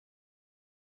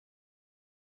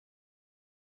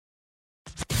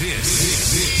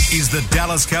This is the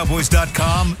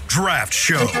DallasCowboys.com Draft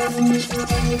Show.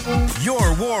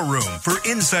 Your war room for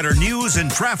insider news and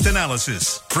draft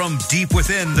analysis from deep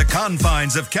within the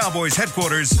confines of Cowboys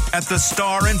headquarters at the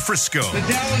Star in Frisco. The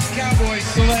Dallas Cowboys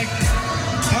select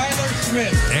Tyler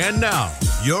Smith. And now,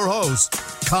 your host,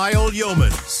 Kyle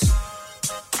Yeomans.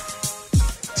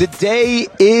 Today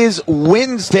is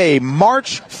Wednesday,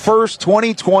 March 1st,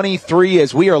 2023,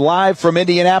 as we are live from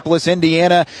Indianapolis,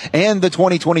 Indiana, and the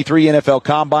 2023 NFL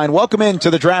Combine. Welcome into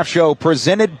the Draft Show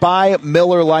presented by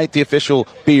Miller Lite, the official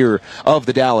beer of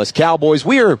the Dallas Cowboys.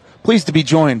 We are pleased to be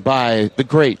joined by the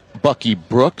great Bucky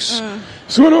Brooks.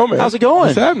 What's going on, man? How's it going?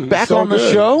 What's happening? Back So on the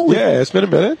good. show? Yeah, it's been a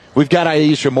minute. We've got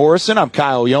Aisha Morrison. I'm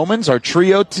Kyle Yeomans. Our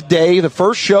trio today, the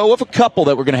first show of a couple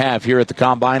that we're going to have here at the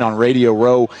Combine on Radio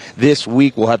Row this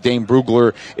week. We'll have Dane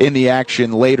Brugler in the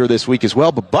action later this week as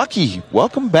well. But Bucky,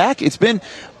 welcome back. It's been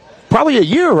probably a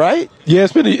year, right? Yeah,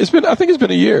 it's been. I think it's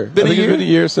been a year. It's been a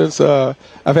year since I've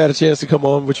had a chance to come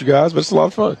on with you guys, but it's a lot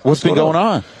of fun. What's been going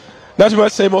on? Not too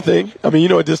much, same old thing. I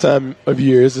mean, at this time of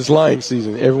year, it's lying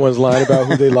season. Everyone's lying about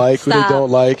who they like, who they don't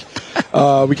like.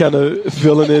 We kind of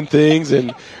filling in things,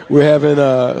 and we're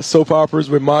having soap operas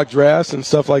with mock drafts and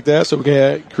stuff like that, so we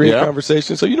can create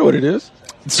conversation. So you know what it is.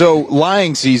 So,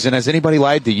 lying season, has anybody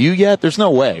lied to you yet? There's no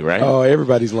way, right? Oh,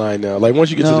 everybody's lying now. Like, once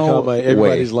you get to the Combine,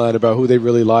 everybody's lying about who they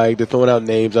really like. They're throwing out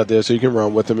names out there so you can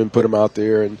run with them and put them out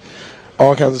there and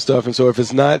all kinds of stuff. And so if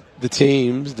it's not the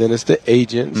teams, then it's the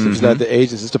agents. If it's not the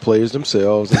agents, it's the players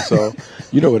themselves. And so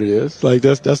you know what it is. Like,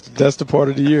 that's the part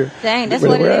of the year. Dang, that's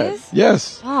what it is?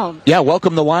 Yes. Oh. Yeah,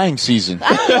 welcome to lying season.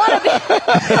 I don't want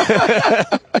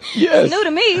to be. Yes. New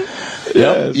to me.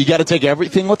 Yep. You got to take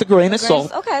everything with a grain of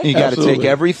salt. Okay. You got to take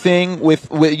everything with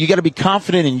you got to be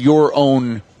confident in your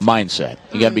own mindset.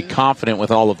 You got to be confident with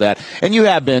all of that. And you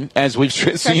have been, as we've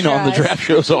seen on the draft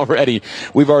shows already.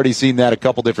 We've already seen that a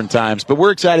couple different times. But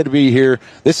we're excited to be here.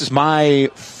 This is my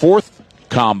fourth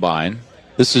Combine.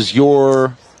 This is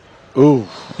your,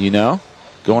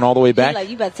 going all the way back. Like,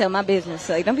 you better tell my business.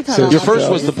 Like, don't be talking about Your my first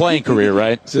business. was the playing career,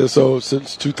 right? So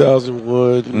since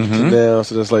 2001 to now,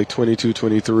 so that's like 22,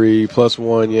 23, plus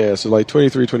one, so like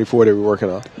 23, 24 that we're working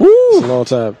on. Woo! It's a long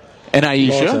time. And Long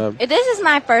Aisha? time. This is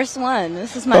my first one.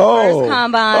 This is my first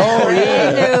Combine.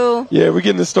 Yeah, we're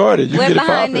getting it started. You Went get it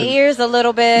behind popping. the ears a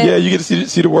little bit. Yeah, you get to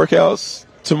see the workouts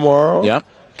tomorrow. Yep.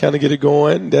 Kind of get it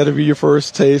going. That'll be your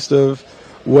first taste of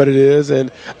what it is.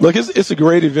 And look, it's a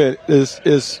great event.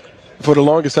 It's for the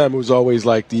longest time, it was always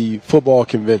like the football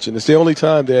convention. It's the only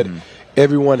time that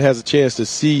everyone has a chance to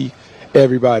see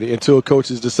everybody until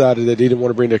coaches decided that they didn't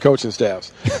want to bring their coaching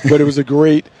staffs. But it was a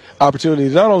great opportunity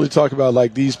to not only talk about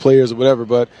like these players or whatever,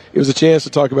 but it was a chance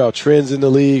to talk about trends in the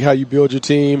league, how you build your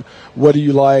team, what do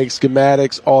you like,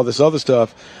 schematics, all this other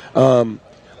stuff. We're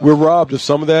robbed of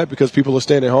some of that because people are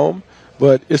staying at home.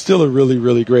 But it's still a really,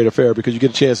 really great affair because you get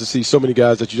a chance to see so many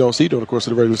guys that you don't see during the course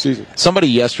of the regular season. Somebody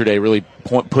yesterday really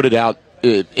put it out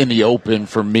in the open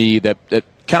for me that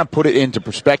kind of put it into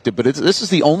perspective. But this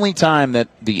is the only time that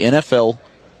the NFL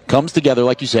comes together,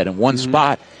 like you said, in one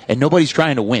spot, and nobody's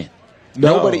trying to win.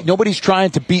 No. Nobody's trying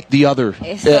to beat the other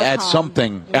at calm.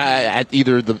 something. At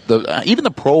either even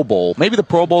the Pro Bowl. Maybe the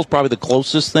Pro Bowl is probably the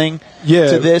closest thing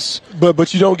to this.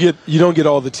 But you don't get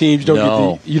all the teams.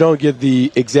 You don't get the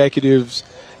executives,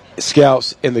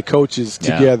 scouts, and the coaches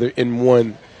together in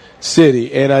one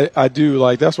city. And I do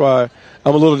like that's why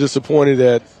I'm a little disappointed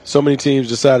that so many teams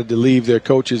decided to leave their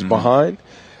coaches behind.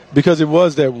 Because it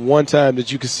was that one time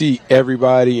that you could see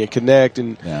everybody and connect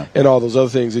and all those other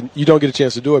things. And you don't get a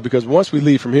chance to do it because once we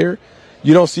leave from here,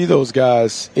 you don't see those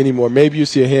guys anymore. Maybe you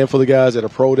see a handful of guys at a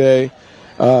pro day.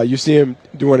 You see them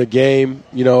during a game,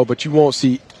 but you won't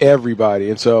see everybody.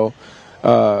 And so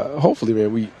hopefully,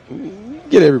 man, we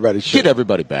get everybody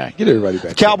back. Get everybody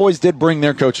back. Cowboys did bring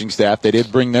their coaching staff. They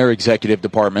did bring their executive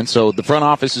department. So the front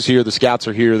office is here. The scouts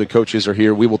are here. The coaches are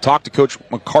here. We will talk to Coach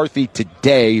McCarthy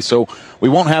today. So we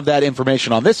won't have that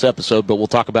information on this episode, but we'll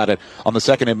talk about it on the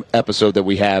second episode that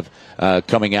we have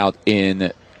coming out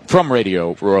from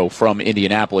Radio Row from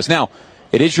Indianapolis. Now,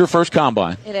 it is your first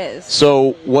Combine. It is.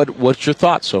 So what's your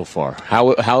thoughts so far?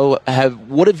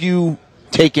 What have you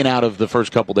taken out of the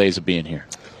first couple days of being here?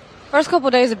 First couple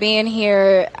of days of being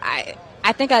here,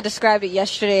 I think I described it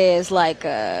yesterday as like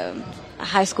a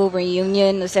high school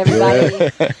reunion. It's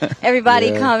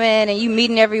everybody come in and you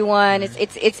meeting everyone.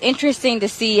 It's interesting to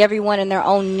see everyone in their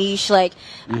own niche. Like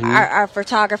our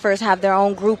photographers have their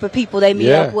own group of people they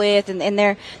meet up with, and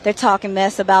they're talking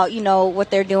mess about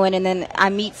what they're doing. And then I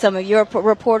meet some of your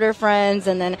reporter friends,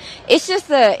 and then it's just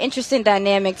an interesting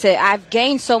dynamic. I've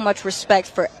gained so much respect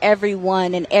for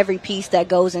everyone and every piece that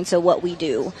goes into what we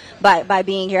do by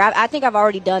being here. I think I've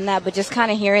already done that, but just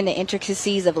kind of hearing the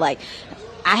intricacies of like,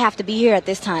 I have to be here at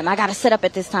this time. I got to set up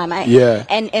at this time.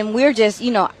 And we're just,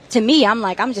 to me,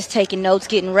 I'm just taking notes,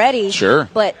 getting ready. Sure.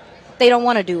 But they don't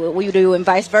want to do it. We do, and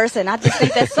vice versa. And I just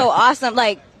think that's so awesome.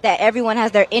 Like, that everyone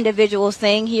has their individual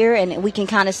thing here, and we can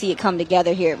kind of see it come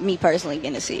together here. Me personally,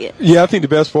 getting to see it. Yeah, I think the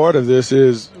best part of this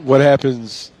is what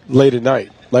happens late at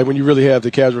night. Like when you really have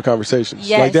the casual conversations.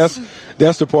 Yes. Like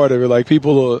that's the part of it. Like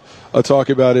people are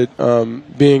talking about it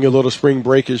being a little spring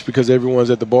breakish because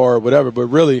everyone's at the bar or whatever. But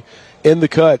really, in the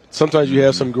cut, sometimes you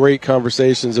have some great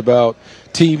conversations about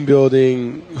team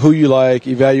building, who you like,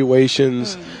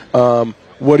 evaluations.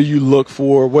 What do you look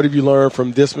for? What have you learned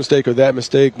from this mistake or that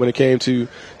mistake when it came to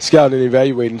scouting and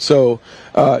evaluating? So,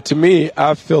 to me,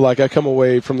 I feel like I come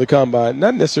away from the combine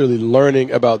not necessarily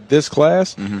learning about this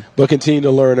class, but continue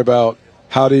to learn about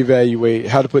how to evaluate,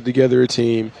 how to put together a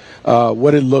team,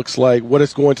 what it looks like, what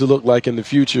it's going to look like in the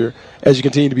future as you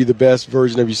continue to be the best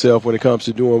version of yourself when it comes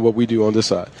to doing what we do on this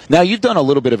side. Now, you've done a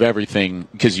little bit of everything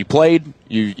because you played,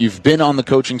 you've been on the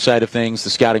coaching side of things, the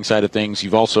scouting side of things.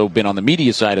 You've also been on the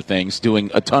media side of things, doing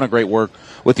a ton of great work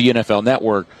with the NFL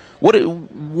Network.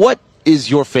 What is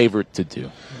your favorite to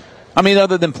do? I mean,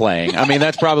 other than playing. I mean,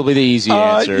 that's probably the easy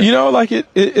answer.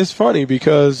 It's funny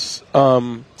because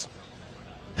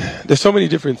there's so many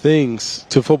different things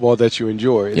to football that you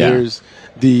enjoy. Yeah. There's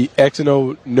the X and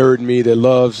O nerd in me that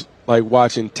loves like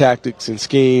watching tactics and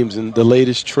schemes and the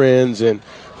latest trends and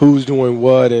who's doing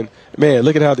what. And man,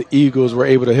 look at how the Eagles were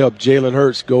able to help Jalen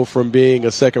Hurts go from being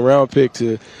a second-round pick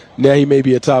to now he may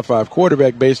be a top-5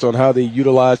 quarterback based on how they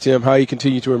utilized him, how he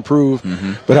continued to improve,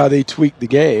 but how they tweaked the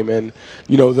game and,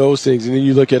 those things. And then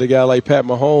you look at a guy like Pat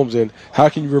Mahomes and how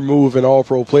can you remove an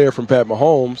all-pro player from Pat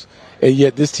Mahomes and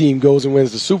yet this team goes and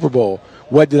wins the Super Bowl?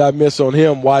 What did I miss on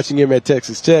him watching him at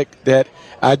Texas Tech that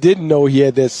I didn't know he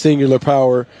had that singular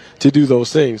power to do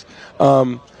those things?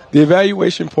 The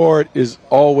evaluation part is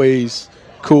always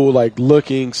cool, like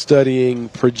looking, studying,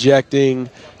 projecting,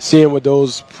 seeing what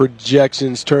those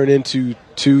projections turn into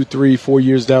 2, 3, 4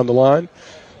 years down the line.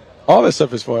 All that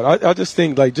stuff is fun. I just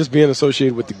think like just being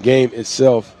associated with the game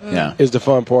itself is the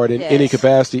fun part in any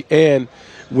capacity. And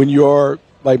when you are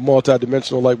like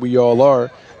multidimensional like we all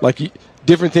are, like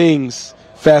different things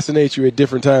fascinate you at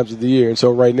different times of the year. And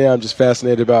so right now I'm just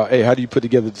fascinated about, hey, how do you put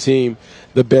together the team,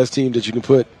 the best team that you can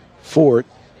put forward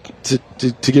to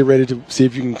get ready to see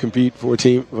if you can compete for a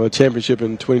championship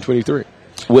in 2023.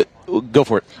 Go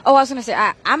for it. Oh, I was going to say,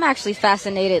 I'm actually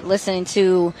fascinated listening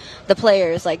to the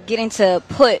players, like getting to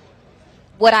put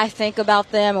what I think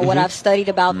about them or what I've studied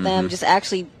about them, just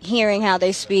actually hearing how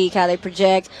they speak, how they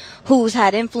project, who's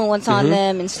had influence on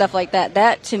them and stuff like that.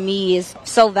 That, to me, is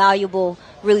so valuable,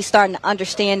 really starting to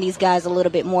understand these guys a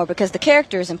little bit more because the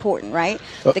character is important, right?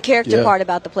 The character part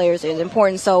about the players is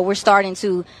important. So we're starting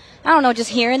to, just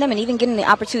hearing them and even getting the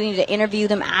opportunity to interview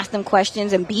them, ask them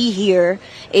questions, and be here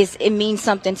it means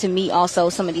something to me also,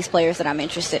 some of these players that I'm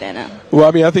interested in. Well,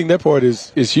 I mean, I think that part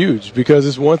is huge because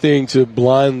it's one thing to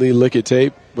blindly look at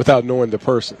tape without knowing the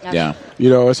person. Yeah.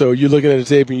 So you're looking at the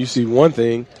tape and you see one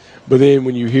thing, but then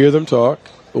when you hear them talk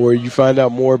or you find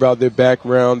out more about their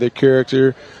background, their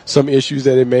character, some issues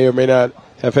that they may or may not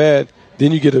have had,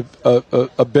 then you get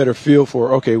a better feel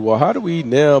for, okay, well, how do we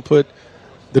now put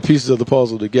the pieces of the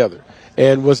puzzle together?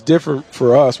 And what's different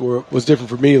for us, what's different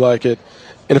for me, like at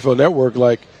NFL Network,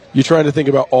 like you're trying to think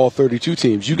about all 32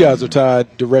 teams. You guys are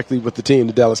tied directly with the team,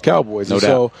 the Dallas Cowboys. No and doubt.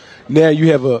 So now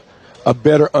you have a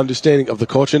better understanding of the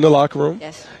culture in the locker room.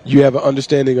 Yes. You have an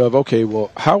understanding of, okay,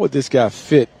 well, how would this guy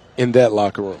fit in that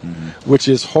locker room, which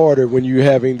is harder when you're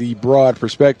having the broad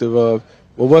perspective of,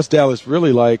 well, what's Dallas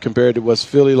really like compared to what's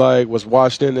Philly like, what's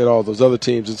Washington, and all those other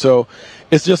teams. And so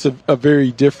it's just a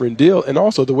very different deal. And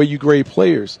also the way you grade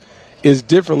players is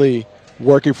differently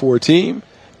working for a team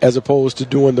as opposed to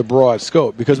doing the broad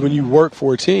scope. Because when you work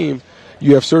for a team,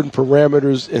 you have certain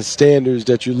parameters and standards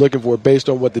that you're looking for based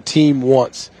on what the team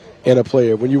wants in a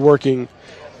player. When you're working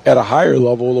at a higher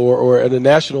level or at a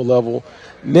national level,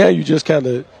 now you're just kind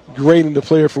of grading the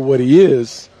player for what he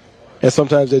is And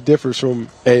sometimes that differs from,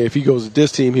 hey, if he goes to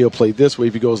this team, he'll play this way.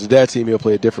 If he goes to that team, he'll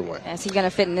play a different way. Is he going to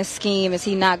fit in this scheme? Is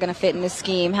he not going to fit in this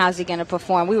scheme? How's he going to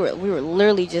perform? We were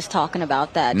literally just talking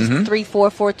about that. Just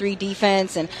 3-4-4-3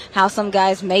 defense and how some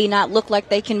guys may not look like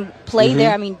they can play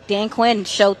there. I mean, Dan Quinn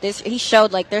showed this. He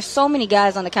showed, like, there's so many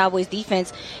guys on the Cowboys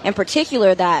defense in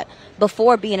particular that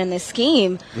before being in this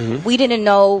scheme, we didn't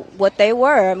know what they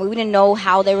were. I mean, we didn't know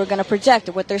how they were going to project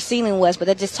or what their ceiling was. But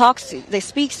that just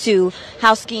speaks to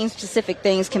how scheme-specific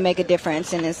things can make a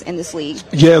difference in this league.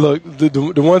 Yeah, look,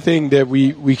 the one thing that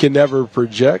we can never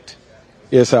project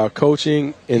is how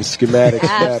coaching and schematics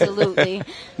matter. Absolutely.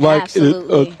 Like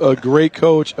Absolutely. A great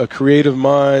coach, a creative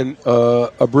mind,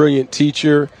 a brilliant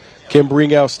teacher can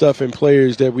bring out stuff in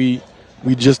players that we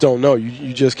just don't know.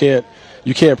 You just can't.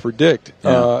 You can't predict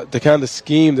the kind of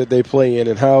scheme that they play in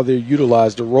and how they're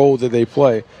utilized, the role that they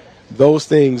play. Those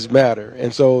things matter.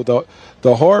 And so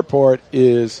the hard part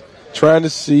is trying to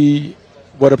see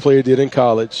what a player did in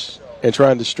college and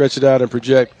trying to stretch it out and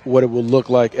project what it will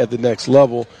look like at the next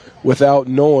level without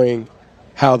knowing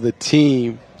how the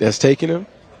team that's taking him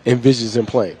envisions him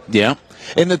playing. Yeah.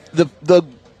 And the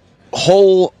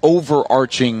whole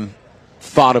overarching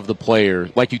thought of the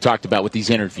player, like you talked about with these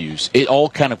interviews, it all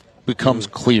kind of becomes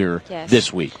clear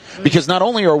this week. Because not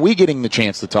only are we getting the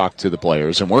chance to talk to the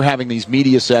players, and we're having these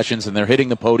media sessions, and they're hitting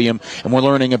the podium, and we're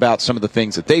learning about some of the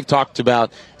things that they've talked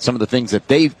about, some of the things that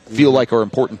they feel like are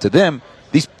important to them.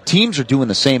 These teams are doing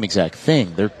the same exact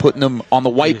thing. They're putting them on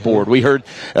the whiteboard. We heard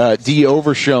D.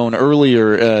 Overshone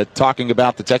earlier talking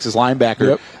about the Texas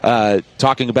linebacker,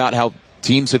 talking about how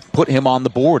teams have put him on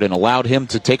the board and allowed him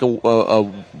to take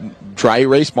a dry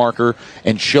erase marker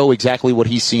and show exactly what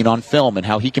he's seen on film and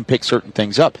how he can pick certain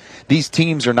things up. These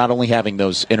teams are not only having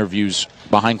those interviews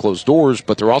behind closed doors,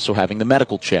 but they're also having the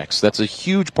medical checks. That's a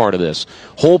huge part of this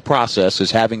whole process, is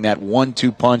having that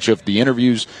 1-2 punch of the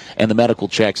interviews and the medical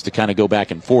checks to kind of go back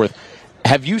and forth.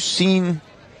 Have you seen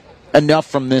enough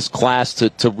from this class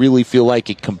to really feel like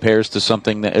it compares to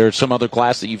something that, or some other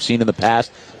class that you've seen in the past,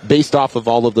 based off of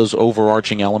all of those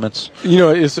overarching elements? You know,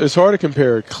 it's hard to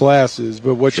compare classes,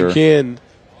 but what you can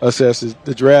assess is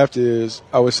the draft is,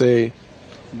 I would say,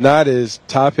 not as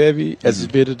top heavy as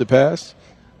it's been in the past,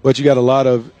 but you got a lot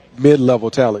of mid-level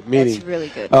talent. Meaning, that's really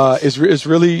good. It's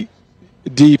really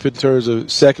deep in terms of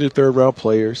second and third round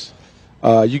players.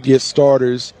 You get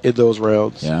starters in those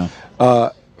rounds.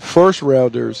 First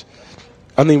rounders,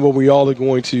 I think what we all are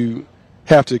going to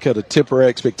have to kind of temper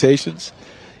expectations.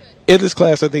 In this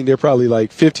class, I think they're probably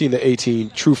like 15 to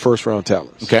 18 true first-round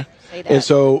talents. Okay. And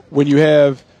so when you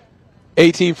have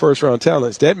 18 first-round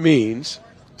talents, that means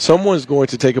someone's going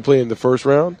to take a player in the first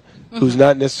round who's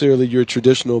not necessarily your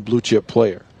traditional blue-chip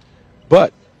player.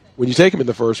 But when you take them in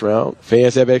the first round,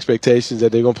 fans have expectations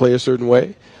that they're going to play a certain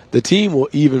way. The team will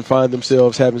even find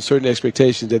themselves having certain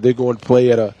expectations that they're going to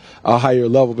play at a higher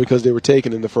level because they were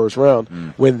taken in the first round,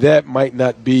 when that might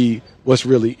not be what's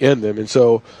really in them. And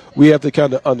so we have to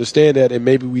kind of understand that, and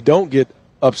maybe we don't get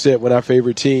upset when our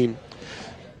favorite team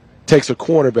takes a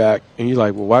cornerback, and you're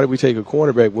like, well, why did we take a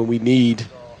cornerback when we need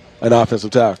an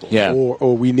offensive tackle?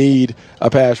 Or we need a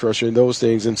pass rusher and those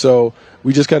things. And so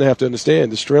we just kind of have to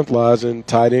understand the strength lies in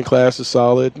tight end class is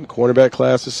solid, and cornerback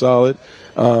class is solid.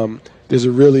 There's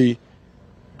a really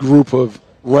group of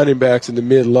running backs in the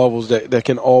mid-levels that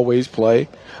can always play.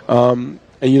 And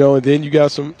then you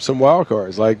got some wild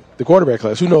cards, like the quarterback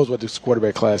class. Who knows what this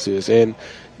quarterback class is? And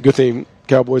good thing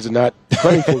Cowboys are not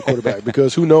playing for a quarterback,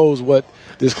 because who knows what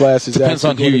this class is. Depends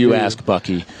on who you ask,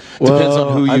 Bucky. Well, depends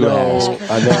on who you ask.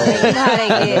 I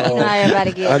know. You know how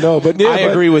everybody gets. I know, but I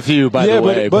agree with you, by the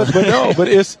way. But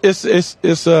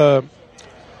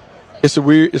it's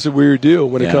a weird deal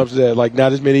when it comes to that. Like,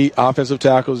 not as many offensive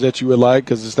tackles that you would like,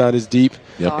 because it's not as deep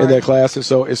in that class, and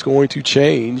so it's going to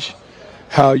change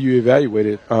how you evaluate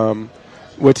it.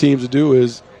 What teams will do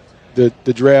is the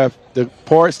draft, the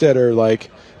parts that are like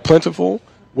plentiful,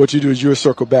 what you do is you'll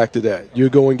circle back to that. You'll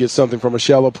go and get something from a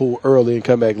shallow pool early and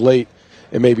come back late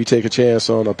and maybe take a chance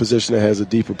on a position that has a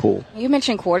deeper pool. You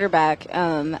mentioned quarterback.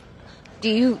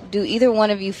 Do either one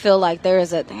of you feel like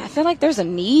I feel like there's a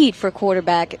need for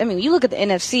quarterback? I mean, you look at the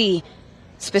NFC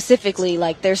specifically,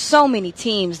 like there's so many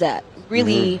teams that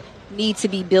really need to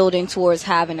be building towards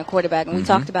having a quarterback. And we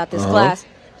talked about this class.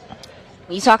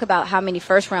 When you talk about how many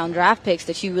first-round draft picks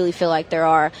that you really feel like there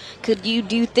are, do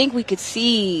you think we could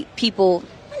see people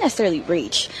not necessarily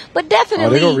reach, but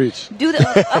definitely they're gonna reach. Do the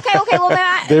okay? Well,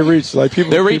 man, they reach like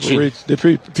people. They're reaching.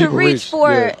 People reach for.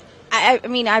 Yeah. I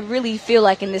mean, I really feel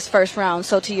like in this first round.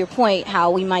 So to your point,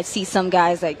 how we might see some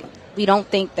guys like we don't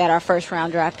think that our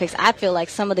first-round draft picks, I feel like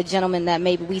some of the gentlemen that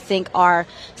maybe we think are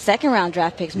second-round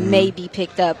draft picks may be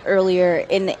picked up earlier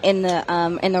in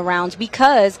the rounds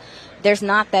because there's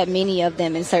not that many of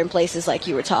them in certain places like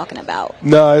you were talking about.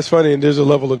 No, it's funny, and there's a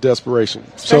level of desperation.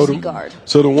 Especially guard.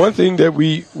 So the one thing that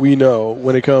we know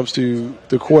when it comes to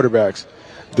the quarterbacks,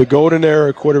 the golden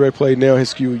era quarterback play now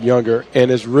has skewed younger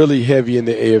and is really heavy in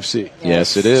the AFC.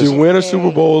 Yes, it is. To win a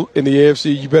Super Bowl in the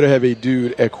AFC, you better have a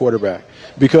dude at quarterback.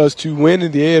 Because to win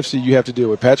in the AFC, you have to deal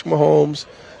with Patrick Mahomes,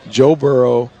 Joe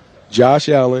Burrow, Josh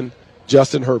Allen,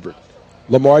 Justin Herbert.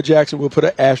 Lamar Jackson will put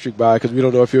an asterisk by because we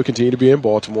don't know if he'll continue to be in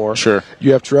Baltimore. Sure.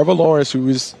 You have Trevor Lawrence, who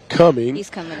is coming. He's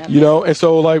coming up. And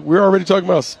so, like, we're already talking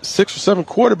about 6 or 7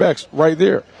 quarterbacks right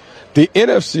there. The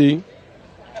NFC,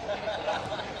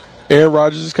 Aaron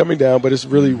Rodgers is coming down, but it's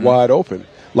really wide open.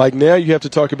 Like, now you have to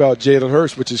talk about Jalen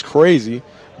Hurts, which is crazy,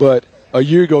 but a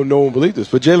year ago no one believed this.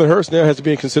 But Jalen Hurts now has to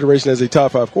be in consideration as a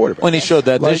top 5 quarterback. When he showed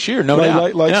that this year, no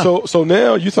doubt. So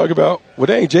now you talk about, well,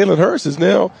 dang, Jalen Hurts is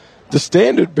now the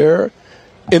standard bearer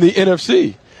in the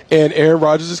NFC. And Aaron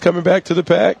Rodgers is coming back to the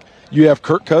pack. You have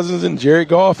Kirk Cousins and Jared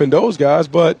Goff and those guys,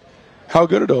 but how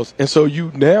good are those? And so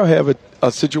you now have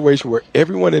a situation where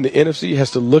everyone in the NFC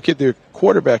has to look at their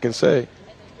quarterback and say,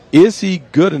 is he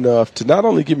good enough to not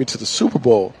only get me to the Super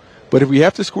Bowl, but if we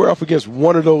have to square off against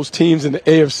one of those teams in the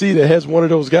AFC that has one of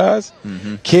those guys,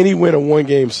 can he win a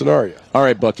one-game scenario? All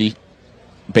right, Bucky,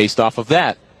 based off of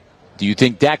that, do you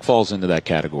think Dak falls into that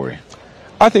category?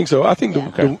 I think so. I think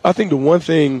the one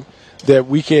thing that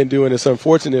we can't do, and it's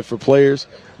unfortunate for players,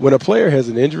 when a player has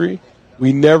an injury,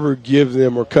 we never give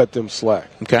them or cut them slack.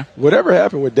 Okay. Whatever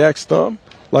happened with Dak's thumb,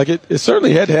 like it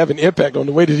certainly had to have an impact on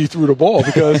the way that he threw the ball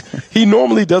because he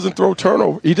normally doesn't throw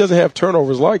turnover. He doesn't have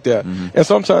turnovers like that. And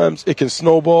sometimes it can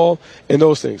snowball and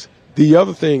those things. The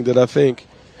other thing that I think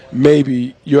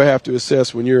maybe you'll have to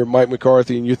assess when you're Mike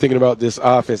McCarthy and you're thinking about this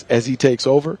offense as he takes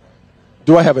over,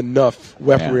 do I have enough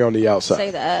weaponry on the outside?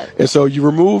 Say that. And so you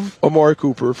remove Amari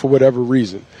Cooper for whatever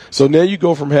reason. So now you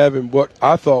go from having what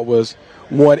I thought was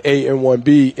 1A and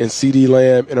 1B in CeeDee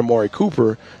Lamb and Amari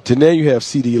Cooper to now you have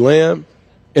CeeDee Lamb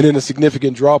and then a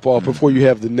significant drop-off before you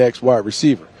have the next wide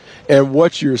receiver. And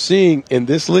what you're seeing in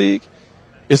this league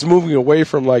is moving away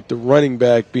from like the running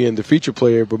back being the feature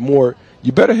player, but more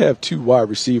you better have 2 wide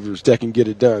receivers that can get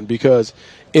it done because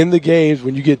in the games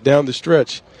when you get down the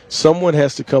stretch, someone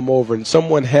has to come over and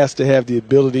someone has to have the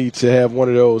ability to have one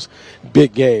of those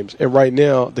big games. And right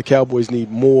now, the Cowboys need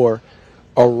more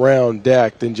around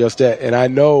Dak than just that. And I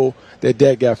know that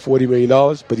Dak got $40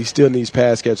 million, but he still needs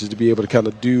pass catchers to be able to kind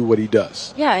of do what he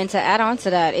does. Yeah, and to add on to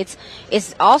that,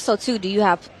 it's also, too, do you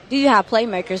have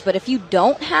playmakers? But if you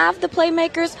don't have the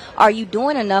playmakers, are you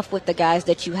doing enough with the guys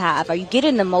that you have? Are you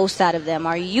getting the most out of them?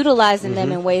 Are you utilizing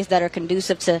them in ways that are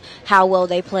conducive to how well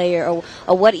they play or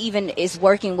what even is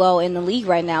working well in the league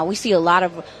right now? We see a lot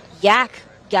of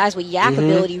guys with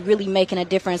ability really making a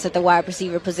difference at the wide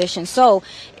receiver position. So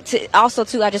I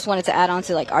just wanted to add on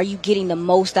to, like, are you getting the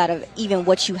most out of even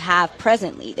what you have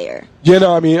presently there? Yeah,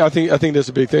 no, I mean, I think that's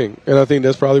a big thing. And I think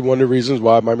that's probably one of the reasons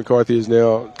why Mike McCarthy is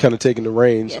now kind of taking the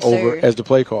reins over as the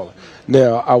play caller.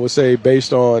 Now, I would say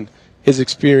based on his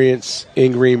experience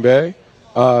in Green Bay,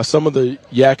 some of the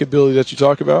yak ability that you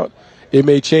talk about, it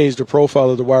may change the profile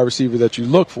of the wide receiver that you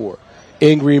look for.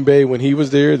 In Green Bay, when he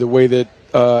was there, the way that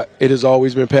it has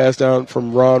always been passed down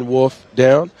from Ron Wolf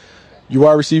down, your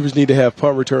wide receivers need to have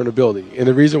punt return ability. And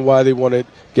the reason why they wanted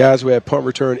guys who had punt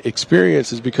return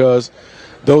experience is because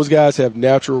those guys have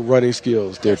natural running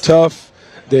skills. They're tough.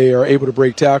 They are able to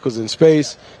break tackles in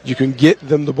space. You can get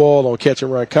them the ball on catch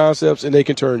and run concepts, and they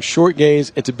can turn short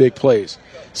gains into big plays.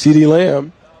 CeeDee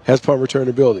Lamb has punt return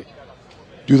ability.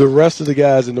 Do the rest of the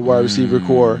guys in the wide receiver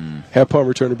core have punt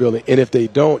return ability? And if they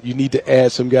don't, you need to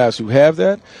add some guys who have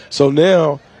that. So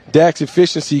now Dak's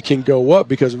efficiency can go up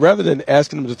because rather than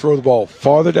asking them to throw the ball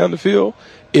farther down the field,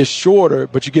 it's shorter,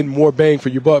 but you're getting more bang for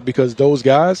your buck because those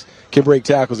guys can break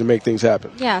tackles and make things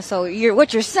happen. Yeah, so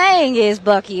what you're saying is,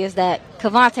 Bucky, is that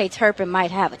Kevontae Turpin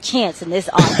might have a chance in this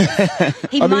offense.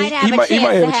 He might have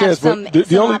a chance, but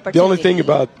the only thing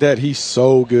about that, he's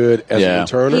so good as a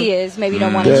returner. He is. Maybe you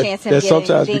don't want to chance him that getting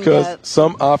sometimes because up.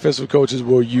 Some offensive coaches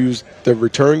will use the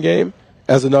return game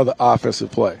as another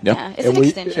offensive play. Yeah, it's an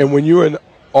extension. And when you're an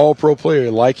all-pro player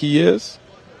like he is,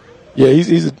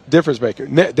 he's a difference maker.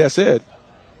 That said,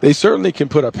 they certainly can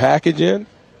put a package in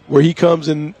where he comes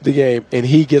in the game and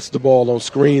he gets the ball on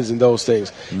screens and those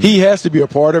things. He has to be a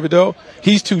part of it, though.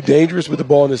 He's too dangerous with the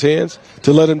ball in his hands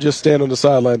to let him just stand on the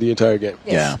sideline the entire game.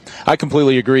 Yes. Yeah, I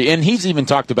completely agree. And he's even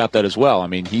talked about that as well. I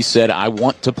mean, he said, I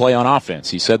want to play on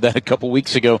offense. He said that a couple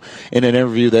weeks ago in an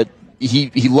interview that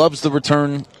he loves the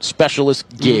return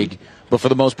specialist gig. But for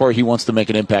the most part, he wants to make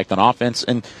an impact on offense,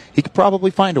 and he could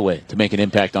probably find a way to make an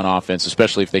impact on offense,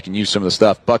 especially if they can use some of the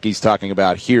stuff Bucky's talking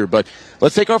about here. But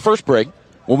let's take our first break.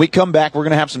 When we come back, we're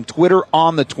going to have some Twitter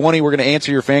on the 20. We're going to answer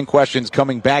your fan questions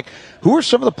coming back. Who are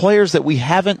some of the players that we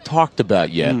haven't talked about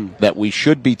yet that we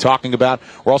should be talking about?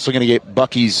 We're also going to get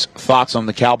Bucky's thoughts on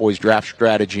the Cowboys draft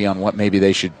strategy on what maybe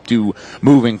they should do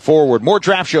moving forward. More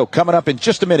Draft Show coming up in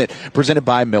just a minute, presented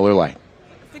by Miller Lite.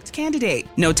 Candidate.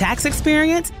 No tax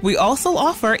experience? We also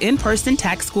offer in-person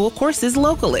tax school courses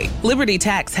locally. Liberty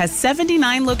Tax has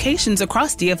 79 locations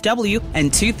across DFW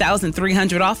and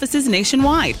 2,300 offices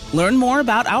nationwide. Learn more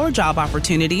about our job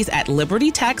opportunities at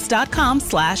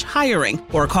libertytax.com/hiring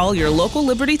or call your local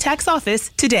Liberty Tax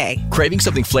office today. Craving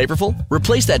something flavorful?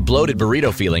 Replace that bloated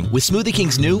burrito feeling with Smoothie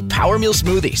King's new Power Meal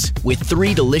Smoothies. With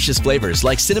 3 delicious flavors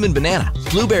like cinnamon banana,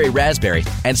 blueberry raspberry,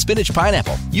 and spinach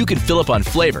pineapple, you can fill up on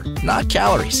flavor, not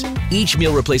calories. Each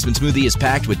meal replacement smoothie is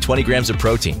packed with 20 grams of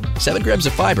protein, 7 grams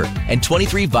of fiber, and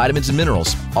 23 vitamins and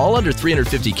minerals, all under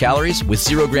 350 calories with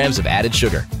 0 grams of added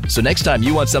sugar. So next time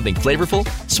you want something flavorful,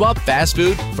 swap fast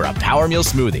food for a Power Meal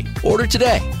Smoothie. Order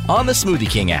today on the Smoothie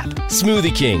King app.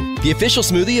 Smoothie King, the official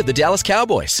smoothie of the Dallas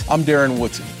Cowboys. I'm Darren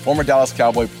Woodson, former Dallas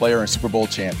Cowboy player and Super Bowl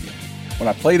champion. When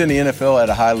I played in the NFL at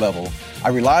a high level, I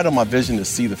relied on my vision to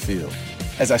see the field.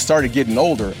 As I started getting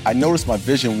older, I noticed my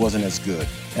vision wasn't as good,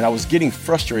 and I was getting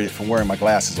frustrated from wearing my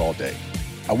glasses all day.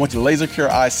 I went to Laser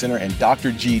Care Eye Center, and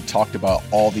Dr. G talked about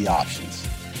all the options.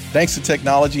 Thanks to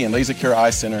technology and Laser Care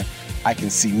Eye Center, I can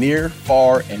see near,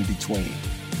 far, and between.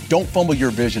 Don't fumble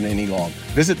your vision any longer.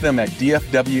 Visit them at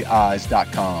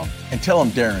dfweyes.com and tell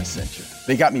them Darren sent you.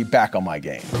 They got me back on my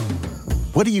game.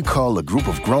 What do you call a group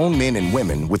of grown men and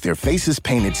women with their faces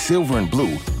painted silver and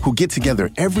blue who get together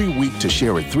every week to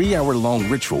share a 3-hour-long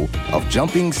ritual of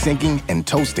jumping, singing, and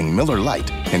toasting Miller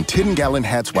Lite and 10-gallon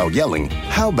hats while yelling,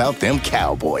 "How about them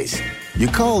Cowboys?" You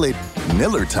call it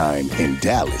Miller Time in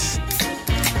Dallas.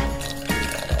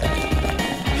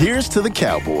 Here's to the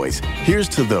Cowboys. Here's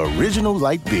to the original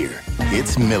light beer.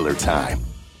 It's Miller Time.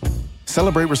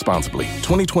 Celebrate responsibly.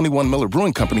 2021 Miller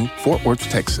Brewing Company, Fort Worth,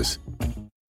 Texas.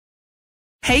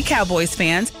 Hey Cowboys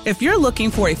fans, if you're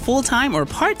looking for a full-time or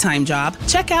part-time job,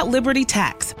 check out Liberty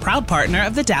Tax, proud partner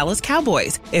of the Dallas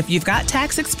Cowboys. If you've got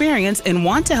tax experience and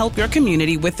want to help your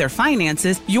community with their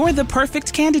finances, you're the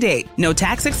perfect candidate. No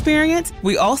tax experience?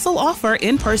 We also offer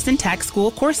in-person tax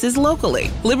school courses locally.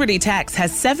 Liberty Tax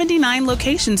has 79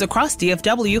 locations across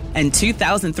DFW and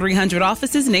 2,300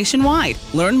 offices nationwide.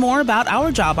 Learn more about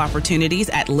our job opportunities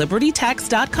at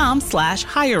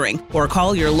libertytax.com/hiring or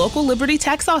call your local Liberty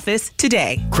Tax office today.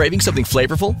 Craving something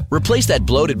flavorful? Replace that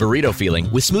bloated burrito feeling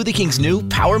with Smoothie King's new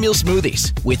Power Meal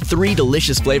Smoothies. With 3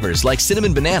 delicious flavors like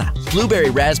cinnamon banana, blueberry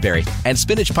raspberry, and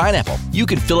spinach pineapple, you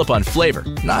can fill up on flavor,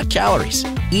 not calories.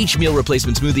 Each meal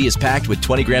replacement smoothie is packed with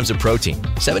 20 grams of protein,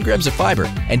 7 grams of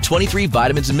fiber, and 23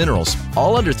 vitamins and minerals,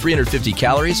 all under 350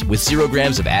 calories with 0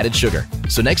 grams of added sugar.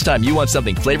 So next time you want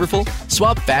something flavorful,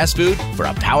 swap fast food for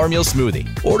a Power Meal Smoothie.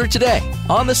 Order today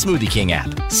on the Smoothie King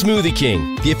app. Smoothie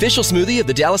King, the official smoothie of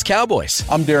the Dallas Cowboys.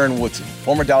 I'm Darren Woodson,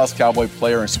 former Dallas Cowboy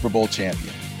player and Super Bowl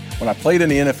champion. When I played in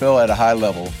the NFL at a high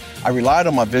level, I relied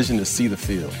on my vision to see the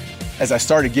field. As I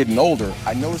started getting older,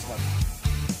 I noticed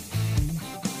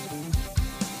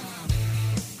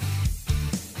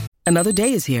Another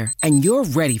day is here, and you're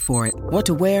ready for it. What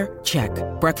to wear? Check.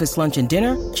 Breakfast, lunch, and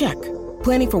dinner? Check.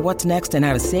 Planning for what's next and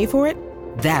how to save for it?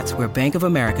 That's where Bank of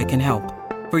America can help.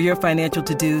 For your financial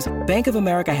to-dos, Bank of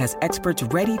America has experts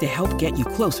ready to help get you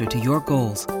closer to your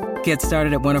goals. Get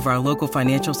started at one of our local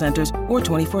financial centers or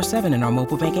 24/7 in our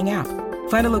mobile banking app.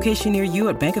 Find a location near you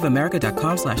at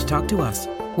bankofamerica.com/talktous.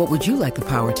 What would you like the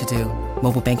power to do?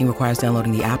 Mobile banking requires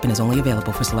downloading the app and is only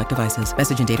available for select devices.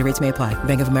 Message and data rates may apply.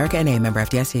 Bank of America NA, member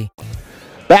FDIC.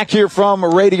 Back here from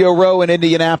Radio Row in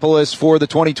Indianapolis for the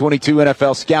 2022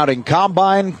 NFL Scouting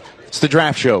Combine. It's the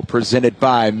Draft Show presented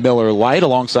by Miller Lite.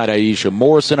 Alongside Aisha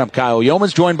Morrison, I'm Kyle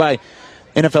Yeomans, joined by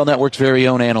NFL Network's very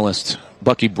own analyst,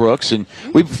 Bucky Brooks. And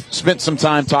we've spent some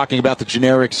time talking about the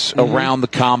generics around the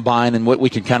Combine and what we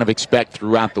can kind of expect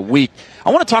throughout the week.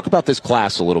 I want to talk about this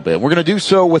class a little bit. We're going to do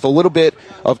so with a little bit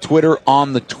of Twitter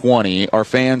on the 20. Our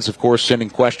fans, of course, sending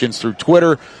questions through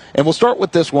Twitter. And we'll start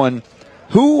with this one.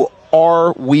 Who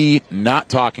are we not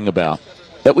talking about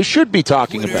that we should be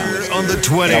talking about? On the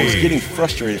 20. I was getting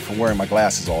frustrated from wearing my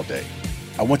glasses all day.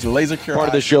 I went to Laser Care. Part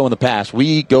of the show in the past,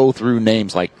 we go through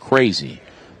names like crazy.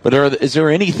 But is there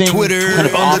anything kind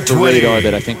of off the radar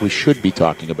that I think we should be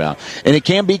talking about? And it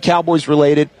can be Cowboys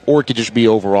related, or it could just be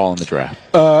overall in the draft.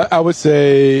 I would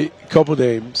say couple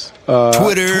names.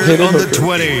 Twitter on the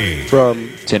 20. From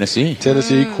Tennessee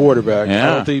quarterback.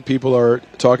 Yeah. I don't think people are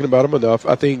talking about him enough.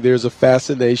 I think there's a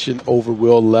fascination over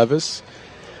Will Levis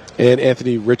and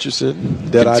Anthony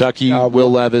Richardson. Kentucky, Will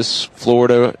Levis,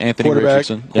 Florida, Anthony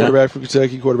Richardson. Quarterback from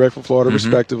Kentucky, quarterback from Florida,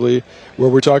 respectively, where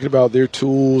we're talking about their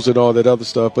tools and all that other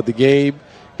stuff. But the game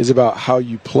is about how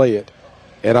you play it.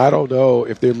 And I don't know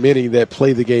if there are many that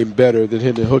play the game better than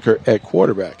Hendon Hooker at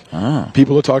quarterback.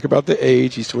 People are talking about the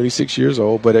age. He's 26 years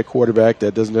old, but at quarterback,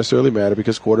 that doesn't necessarily matter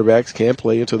because quarterbacks can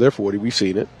play until they're 40. We've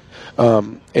seen it.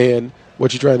 And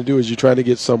what you're trying to do is you're trying to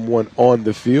get someone on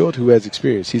the field who has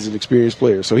experience. He's an experienced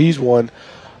player. So he's one.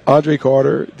 Andre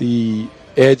Carter, the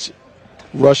edge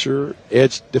rusher,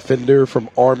 edge defender from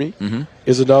Army,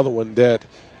 is another one that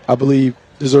I believe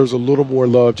deserves a little more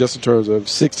love just in terms of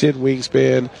 6'10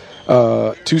 wingspan.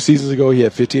 2 seasons ago, he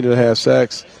had 15.5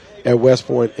 sacks at West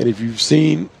Point. And if you've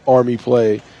seen Army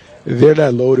play, they're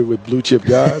not loaded with blue-chip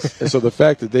guys. And so the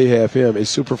fact that they have him, a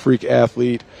super freak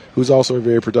athlete who's also a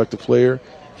very productive player,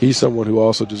 he's someone who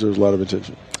also deserves a lot of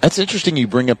attention. That's interesting you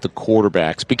bring up the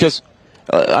quarterbacks because,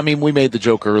 we made the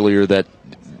joke earlier that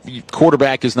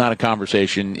quarterback is not a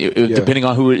conversation, depending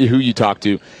on who you talk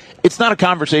to. It's not a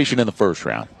conversation in the first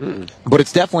round, but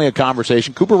it's definitely a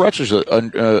conversation. Cooper Rush is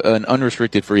an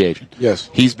unrestricted free agent. Yes.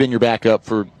 He's been your backup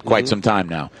for quite some time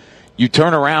now. You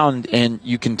turn around and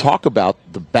you can talk about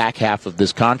the back half of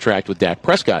this contract with Dak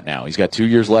Prescott now. He's got 2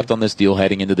 years left on this deal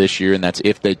heading into this year, and that's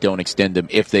if they don't extend him,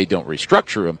 if they don't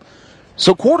restructure him.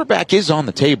 So quarterback is on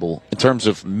the table in terms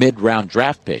of mid-round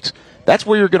draft picks. That's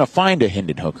where you're going to find a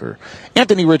Hendon Hooker.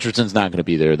 Anthony Richardson's not going to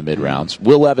be there in the mid-rounds.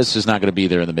 Will Levis is not going to be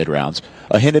there in the mid-rounds.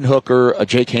 A Hendon Hooker, a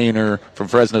Jake Hayner from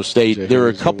Fresno State. There are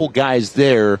a couple guys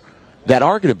there that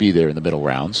are going to be there in the middle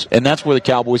rounds, and that's where the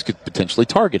Cowboys could potentially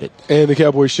target it. And the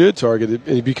Cowboys should target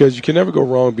it because you can never go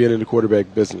wrong being in the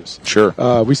quarterback business. Sure.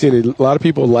 We've seen a lot of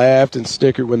people laughed and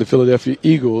snickered when the Philadelphia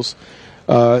Eagles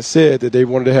said that they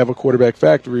wanted to have a quarterback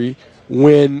factory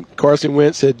when Carson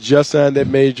Wentz had just signed that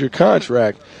major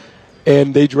contract.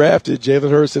 And they drafted Jalen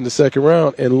Hurts in the second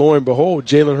round, and lo and behold,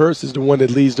 Jalen Hurts is the one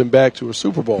that leads them back to a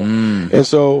Super Bowl. And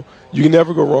so you can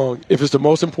never go wrong. If it's the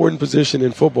most important position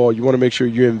in football, you want to make sure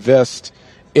you invest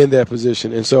in that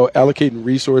position. And so allocating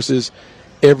resources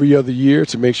every other year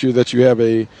to make sure that you have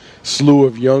a slew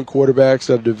of young quarterbacks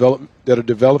that are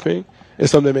developing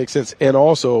is something that makes sense. And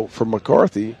also for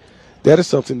McCarthy, that is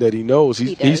something that he knows.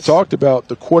 He's talked about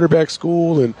the quarterback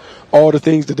school and all the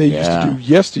things that they used to do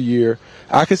yesteryear.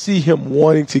 I could see him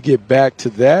wanting to get back to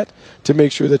that to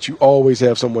make sure that you always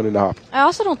have someone in the hopper. I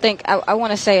also don't think, I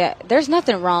want to say, there's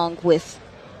nothing wrong with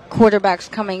quarterbacks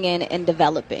coming in and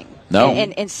developing. No.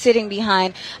 And sitting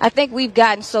behind. I think we've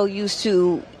gotten so used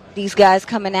to these guys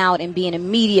coming out and being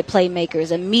immediate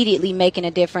playmakers, immediately making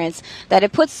a difference, that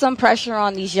it puts some pressure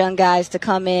on these young guys to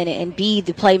come in and be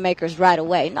the playmakers right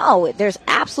away. No, there's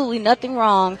absolutely nothing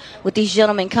wrong with these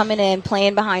gentlemen coming in,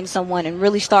 playing behind someone, and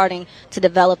really starting to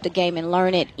develop the game and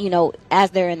learn it,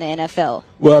 as they're in the NFL.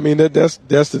 Well, I mean, that's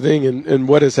the thing, and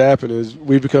what has happened is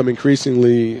we've become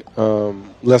increasingly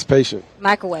less patient.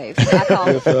 Microwave. I call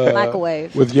it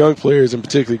microwave. With young players, and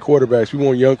particularly quarterbacks. We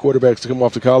want young quarterbacks to come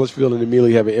off the college field and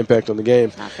immediately have an impact on the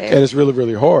game. Not fair. And it's really,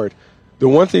 really hard. The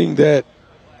one thing that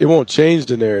it won't change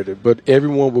the narrative, but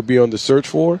everyone will be on the search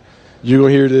for, you're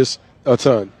going to hear this a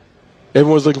ton.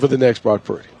 Everyone's looking for the next Brock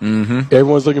Purdy.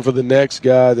 Everyone's looking for the next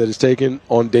guy that is taken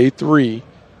on day 3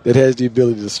 that has the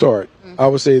ability to start. I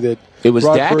would say that it was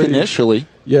Brock Dak Purdy, initially.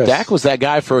 Yes. Dak was that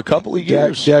guy for a couple of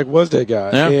years. Dak was that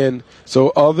guy. Yeah. And so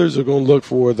others are going to look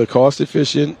for the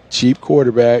cost-efficient, cheap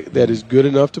quarterback that is good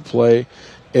enough to play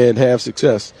and have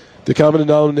success. The common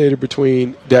denominator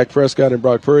between Dak Prescott and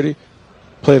Brock Purdy,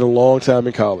 played a long time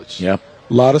in college. Yeah.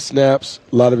 A lot of snaps,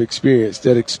 a lot of experience.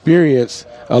 That experience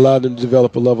allowed them to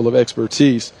develop a level of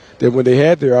expertise that when they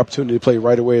had their opportunity to play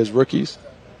right away as rookies,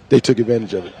 they took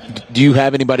advantage of it. Do you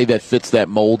have anybody that fits that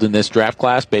mold in this draft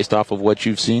class based off of what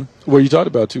you've seen? Well, you talked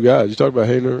about 2 guys. You talked about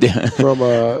Hayner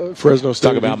from Fresno State.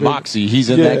 Talk about Moxie. He's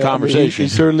in that conversation. He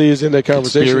certainly is in that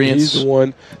conversation. Experience. He's the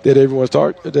one that everyone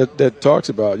that talks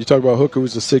about. You talk about Hooker,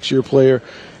 who's a 6-year player.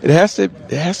 It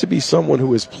has to be someone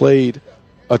who has played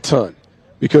a ton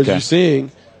because you're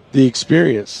seeing the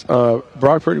experience.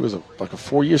 Brock Purdy was like a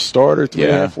 4-year starter,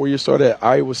 4-year starter at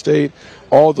Iowa State.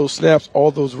 All those snaps,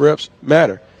 all those reps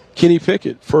matter. Kenny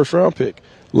Pickett, first-round pick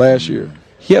last year.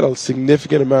 He had a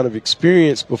significant amount of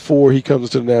experience before he comes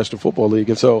to the National Football League.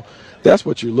 And so that's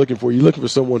what you're looking for. You're looking for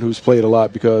someone who's played a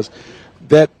lot because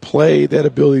that play, that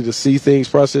ability to see things,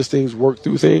 process things, work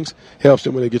through things, helps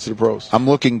them when they get to the pros. I'm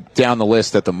looking down the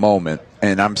list at the moment,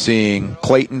 and I'm seeing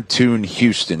Clayton Tune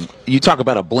Houston. You talk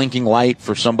about a blinking light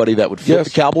for somebody that would fit the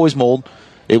Cowboys mold.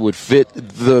 It would fit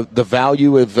the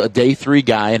value of a day 3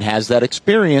 guy and has that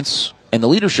experience and the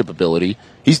leadership ability.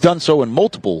 He's done so in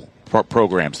multiple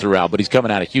programs throughout, but he's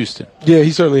coming out of Houston. Yeah,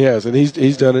 he certainly has, and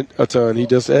he's done it a ton. He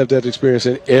does have that experience,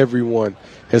 and everyone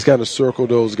has kind of circled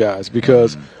those guys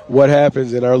because what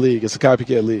happens in our league, it's a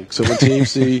copycat league. So when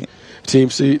teams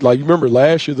see, like you remember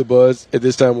last year, the buzz at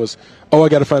this time was, I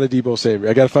got to find a Deebo Samuel.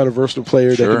 I got to find a versatile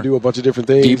player that can do a bunch of different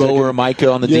things. Deebo or Micah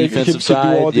on the defensive side.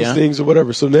 Can do all these things or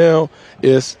whatever. So now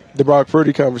it's the Brock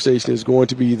Purdy conversation is going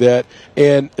to be that,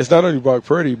 and it's not only Brock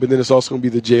Purdy, but then it's also going to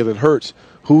be the Jalen Hurts.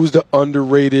 Who's the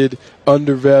underrated,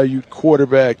 undervalued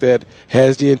quarterback that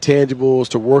has the intangibles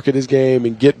to work at his game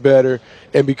and get better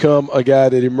and become a guy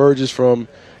that emerges from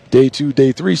day 2,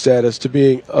 day 3 status to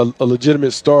being a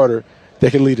legitimate starter that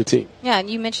can lead a team. Yeah,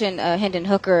 and you mentioned Hendon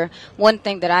Hooker. One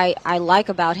thing that I like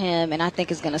about him and I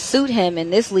think is going to suit him in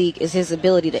this league is his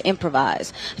ability to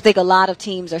improvise. I think a lot of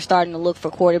teams are starting to look for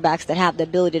quarterbacks that have the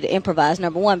ability to improvise,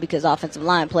 number one, because offensive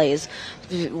line play is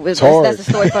hard. That's a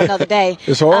story for another day.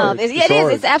 It's hard. It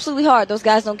is. It's absolutely hard. Those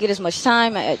guys don't get as much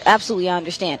time. I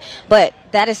understand. But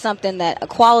that is something a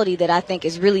quality that I think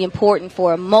is really important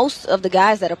for most of the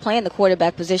guys that are playing the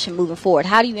quarterback position moving forward.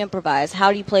 How do you improvise?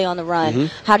 How do you play on the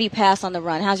run? How do you pass on the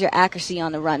run? How's your accuracy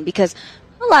on the run? Because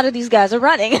a lot of these guys are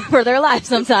running for their lives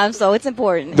sometimes, so it's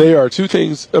important. There are 2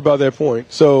 things about that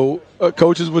point. So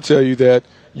coaches would tell you that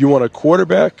you want a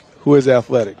quarterback who is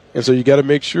athletic. And so you got to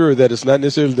make sure that it's not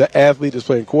necessarily the athlete that's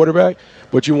playing quarterback,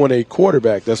 but you want a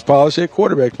quarterback that's polished at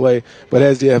quarterback play, but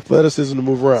has the athleticism to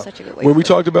move around. When we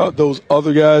talked about those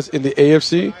other guys in the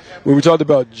AFC, when we talked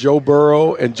about Joe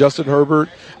Burrow and Justin Herbert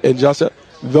and Justin,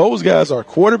 those guys are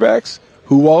quarterbacks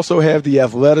who also have the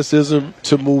athleticism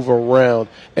to move around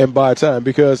and buy time.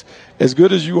 Because as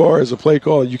good as you are as a play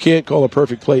caller, you can't call a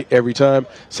perfect play every time.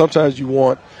 Sometimes you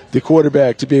want the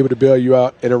quarterback to be able to bail you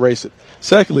out and erase it.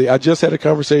 Secondly, I just had a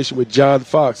conversation with John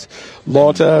Fox,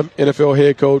 longtime NFL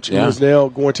head coach, who is now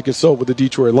going to consult with the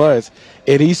Detroit Lions.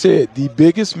 And he said the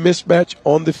biggest mismatch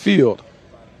on the field,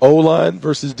 O-line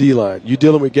versus D-line. You're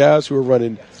dealing with guys who are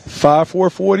running 5.4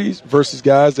 40s versus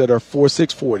guys that are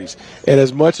 4.6 40s. And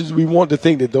as much as we want to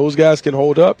think that those guys can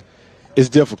hold up, it's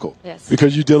difficult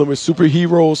because you're dealing with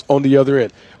superheroes on the other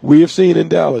end. We have seen in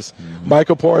Dallas,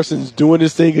 Michael Parsons doing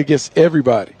this thing against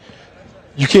everybody.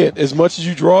 You can't, as much as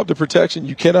you draw up the protection,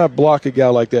 you cannot block a guy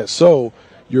like that. So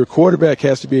your quarterback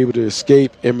has to be able to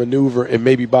escape and maneuver and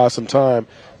maybe buy some time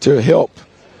to help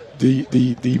the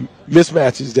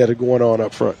mismatches that are going on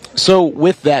up front. So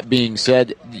with that being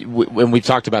said, when we've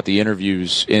talked about the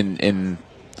interviews in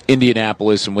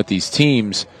Indianapolis and with these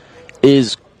teams,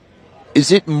 is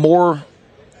it more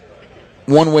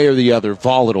one way or the other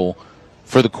volatile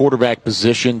for the quarterback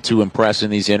position to impress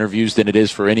in these interviews than it is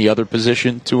for any other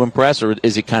position to impress, or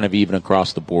is it kind of even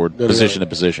across the board, position to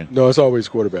position? No, it's always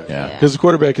quarterback. Because the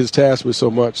quarterback is tasked with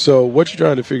so much. So what you're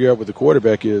trying to figure out with the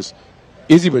quarterback is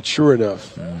he mature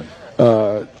enough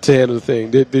to handle the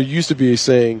thing? There used to be a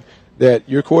saying that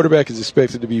your quarterback is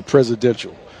expected to be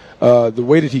presidential. The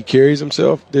way that he carries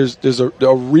himself, there's a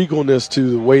regalness to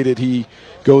the way that he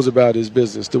goes about his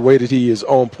business, the way that he is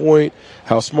on point,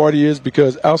 how smart he is,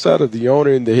 because outside of the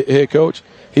owner and the head coach,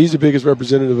 he's the biggest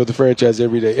representative of the franchise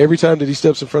every day. Every time that he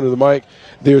steps in front of the mic,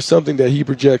 there's something that he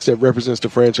projects that represents the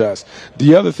franchise.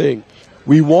 The other thing,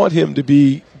 we want him to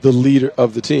be the leader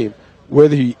of the team.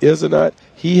 Whether he is or not,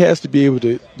 he has to be able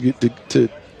to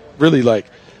really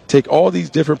take all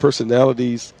these different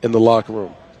personalities in the locker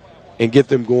room and get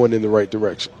them going in the right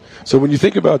direction. So when you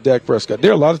think about Dak Prescott, there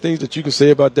are a lot of things that you can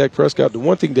say about Dak Prescott. The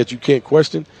one thing that you can't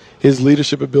question, his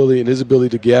leadership ability and his ability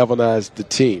to galvanize the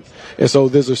team. And so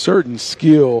there's a certain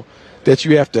skill that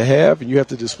you have to have and you have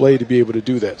to display to be able to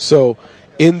do that. So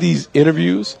in these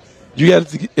interviews, you have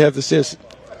to have the sense,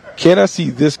 can I see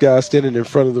this guy standing in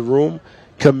front of the room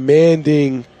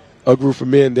commanding a group of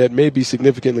men that may be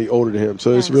significantly older than him.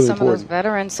 So it's really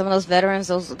important. Some of those veterans,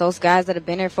 those guys that have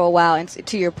been here for a while. And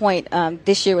to your point,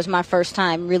 this year was my first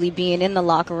time really being in the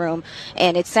locker room.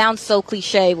 And it sounds so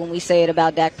cliche when we say it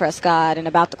about Dak Prescott and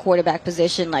about the quarterback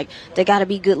position. Like, they got to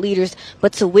be good leaders.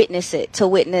 But to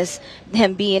witness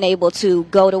him being able to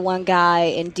go to one guy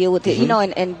and deal with it,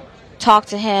 and talk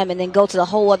to him and then go to the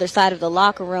whole other side of the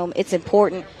locker room, it's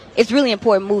important. It's really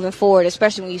important moving forward,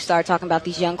 especially when you start talking about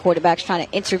these young quarterbacks trying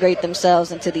to integrate themselves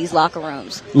into these locker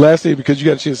rooms. Lastly, because you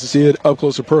got a chance to see it up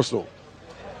close and personal,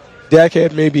 Dak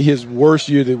had maybe his worst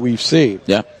year that we've seen.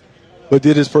 Yeah. But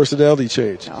did his personality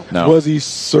change? No. Was he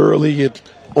surly and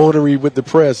ornery with the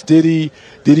press? Did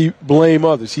he blame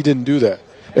others? He didn't do that.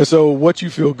 And so what you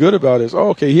feel good about is,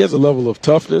 he has a level of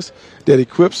toughness that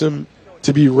equips him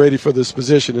to be ready for this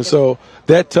position. And so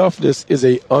that toughness is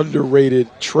a underrated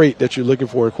trait that you're looking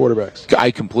for in quarterbacks.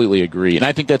 I completely agree. And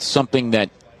I think that's something that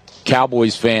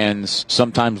Cowboys fans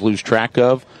sometimes lose track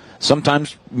of.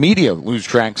 Sometimes media loses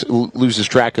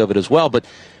track of it as well. But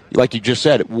like you just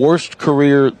said, worst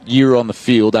career year on the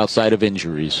field outside of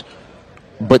injuries.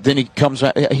 But then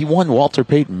he won Walter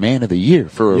Payton Man of the Year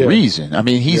for a reason. I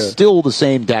mean, he's still the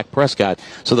same Dak Prescott.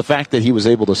 So the fact that he was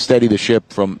able to steady the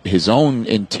ship from his own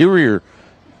interior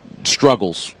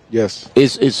struggles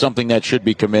is something that should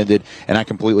be commended, and I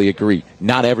completely agree.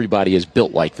 Not everybody is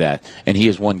built like that, and he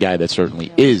is one guy that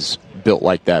certainly is built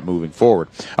like that moving forward.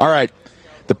 All right,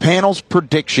 the panel's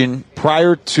prediction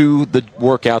prior to the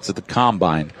workouts at the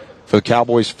Combine for the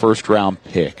Cowboys' first-round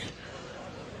pick.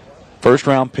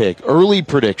 First-round pick. Early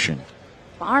prediction.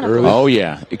 Early. Oh,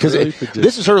 yeah. Because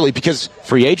this is early because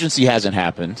free agency hasn't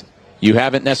happened. You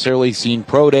haven't necessarily seen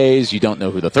pro days. You don't know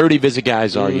who the 30-visit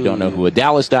guys are. You don't know who a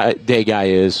Dallas Day guy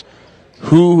is.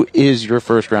 Who is your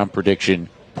first-round prediction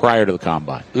prior to the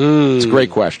Combine? It's a great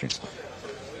question.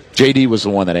 JD was the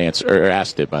one that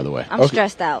asked it, by the way. I'm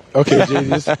stressed out. Okay,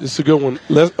 JD, this is a good one.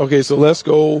 So let's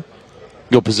go.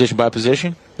 Go position by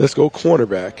position? Let's go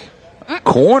cornerback.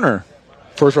 Corner.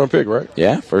 First-round pick, right?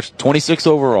 Yeah, 26th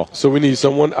overall. So we need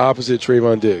someone opposite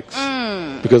Trayvon Diggs.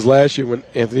 Because last year when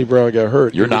Anthony Brown got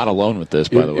hurt. You're not alone with this,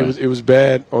 by the way. It was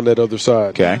bad on that other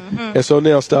side. Okay. And so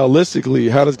now,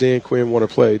 stylistically, how does Dan Quinn want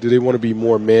to play? Do they want to be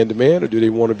more man-to-man or do they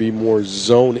want to be more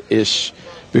zone-ish?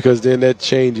 Because then that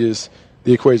changes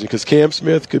the equation. Because Cam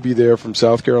Smith could be there from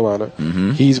South Carolina.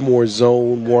 He's more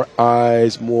zone, more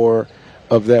eyes, more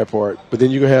of that part. But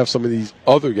then you're going to have some of these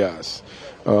other guys.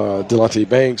 Delonte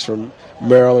Banks from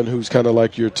Maryland, who's kind of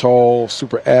like your tall,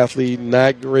 super athlete,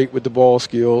 not great with the ball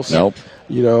skills. Nope.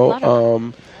 You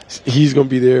know, he's going to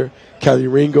be there. Kelly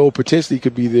Ringo potentially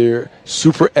could be there.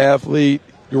 Super athlete,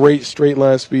 great straight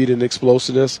line speed and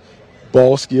explosiveness.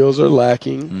 Ball skills are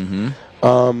lacking.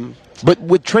 But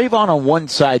with Trayvon on one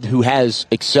side who has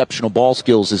exceptional ball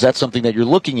skills, is that something that you're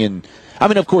looking in? I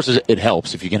mean, of course, it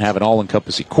helps if you can have an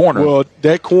all-encompassing corner. Well,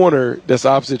 that corner that's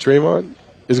opposite Trayvon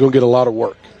is going to get a lot of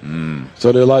work.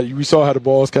 So there are a lot. We saw how the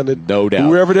ball is kind of no doubt.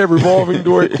 Whoever that revolving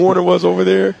door corner was over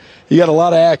there, he got a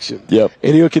lot of action. Yep.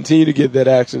 And he'll continue to get that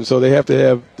action. So they have to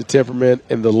have the temperament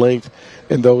and the length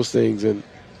and those things. And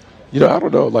I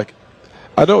don't know. Like,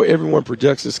 I know everyone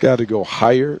projects this guy to go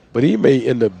higher, but he may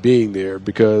end up being there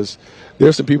because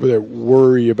there's some people that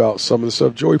worry about some of the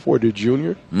stuff. Joey Porter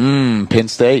Jr. Penn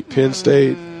State,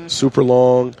 super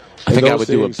long. I think I would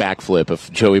do a backflip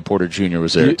if Joey Porter Jr.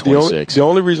 was there at 26. The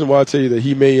only reason why I tell you that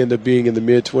he may end up being in the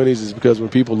mid-20s is because when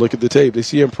people look at the tape, they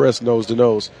see him press nose to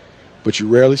nose, but you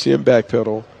rarely see him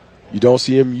backpedal. You don't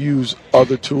see him use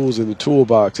other tools in the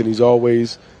toolbox, and he's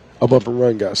always a bump and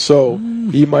run guy. So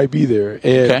he might be there.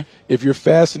 And if you're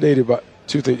fascinated by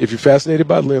two things, if you're fascinated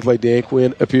by length like Dan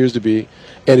Quinn appears to be,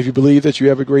 and if you believe that you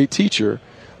have a great teacher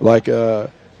like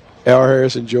Al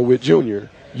Harris and Joe Witt Jr.,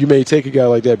 you may take a guy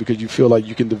like that because you feel like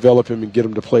you can develop him and get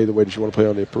him to play the way that you want to play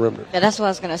on the perimeter. Yeah, that's what I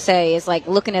was going to say. Is like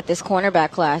looking at this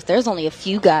cornerback class, there's only a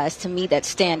few guys to me that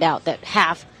stand out that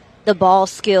have the ball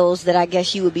skills that I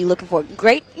guess you would be looking for.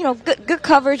 Great, good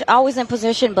coverage, always in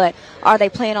position, but are they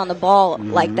playing on the ball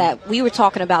like that? We were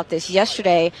talking about this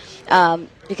yesterday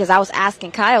because I was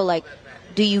asking Kyle, like,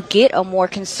 do you get a more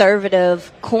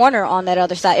conservative corner on that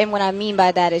other side? And what I mean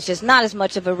by that is just not as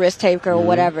much of a risk taker or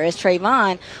whatever as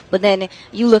Trayvon, but then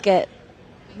you look at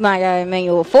my guy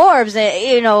Emmanuel Forbes,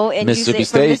 and and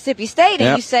Mississippi State,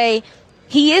 and you say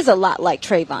he is a lot like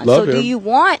Trayvon. Love so him. do you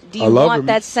want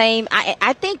that same?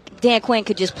 I think Dan Quinn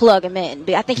could just plug him in,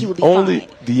 but I think he would be fine.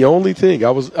 The only thing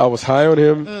I was high on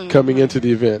him coming into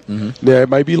the event. Now it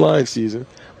might be line season.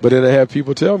 But then I have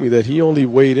people tell me that he only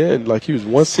weighed in like he was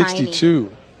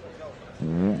 162.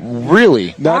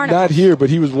 Really? Not here,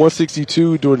 but he was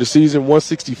 162 during the season,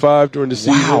 165 during the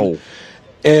season. Wow.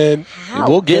 And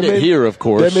we'll get it here, of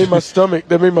course. That made my stomach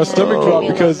drop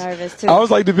because I was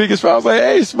like the biggest fan. I was like,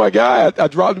 hey, it's my guy. I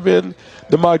dropped him in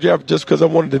the mock draft just because I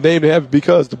wanted the name to have it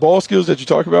because the ball skills that you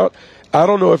talk about, I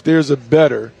don't know if there's a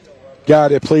better guy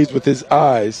that plays with his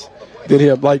eyes than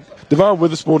him. Like, Devon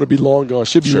Witherspoon would be long gone,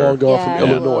 should be long gone from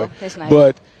Illinois. Nice.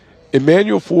 But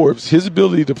Emmanuel Forbes, his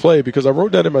ability to play, because I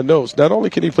wrote that in my notes, not only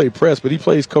can he play press, but he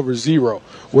plays cover zero,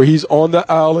 where he's on the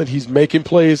island, he's making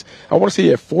plays. I want to say he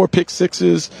had 4 pick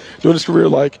sixes during his career.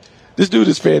 Like, this dude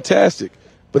is fantastic.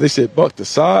 But they said, Buck, the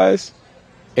size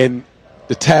and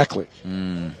the tackling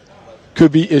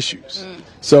could be issues.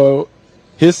 So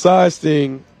his size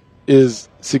thing is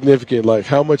significant, like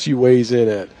how much he weighs in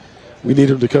at. We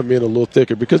need him to come in a little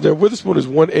thicker because now Witherspoon is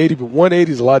 180, but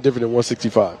 180 is a lot different than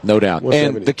 165. No doubt.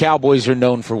 And the Cowboys are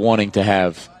known for wanting to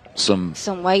have some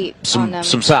weight on them.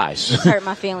 Some size. It hurt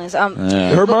my feelings. It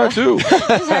hurt mine too.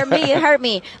 It hurt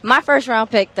me. My first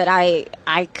round pick that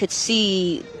I could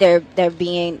see there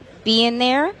being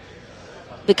there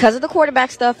because of the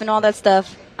quarterback stuff and all that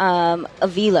stuff.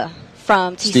 Avila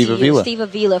from TCU. Steve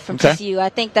Avila from TCU. I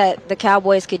think that the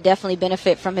Cowboys could definitely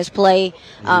benefit from his play,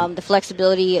 the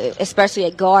flexibility, especially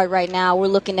at guard right now. We're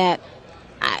looking at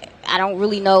I don't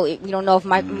really know. We don't know if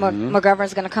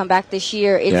McGovern's going to come back this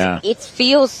year. It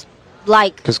feels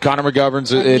like because Connor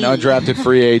McGovern's an undrafted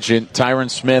free agent. Tyron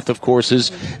Smith, of course,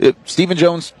 is Stephen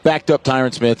Jones backed up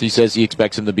Tyron Smith. He says he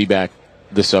expects him to be back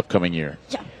this upcoming year.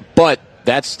 Yeah. But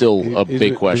that's still a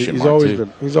big question mark.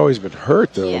 He's always been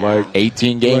hurt though. Yeah. Like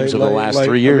 18 games over the last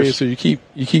 3 years. I mean, so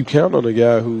you keep counting on a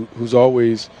guy who's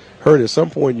always hurt. At some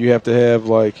point, you have to have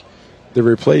like the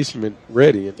replacement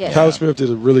ready. And Tyler Smith did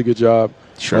a really good job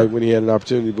when he had an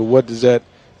opportunity. But what does that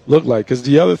look like? Because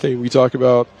the other thing we talk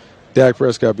about Dak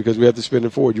Prescott, because we have to spend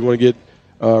it forward. You want to get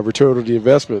return on the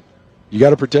investment. You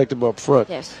got to protect him up front.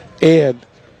 Yes. And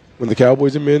when the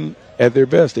Cowboys have been at their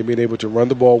best, they've been able to run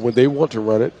the ball when they want to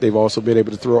run it. They've also been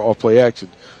able to throw off play action.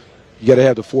 You got to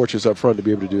have the fortress up front to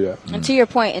be able to do that. And to your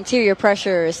point, interior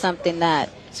pressure is something that,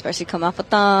 especially come off a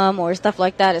thumb or stuff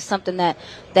like that, is something that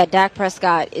Dak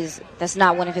Prescott that's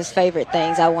not one of his favorite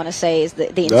things, I want to say, is the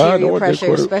interior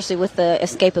pressure, especially with the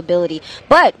escapability.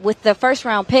 But with the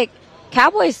first-round pick,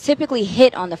 Cowboys typically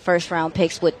hit on the first-round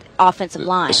picks with offensive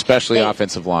line. Especially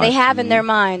offensive line. They have in their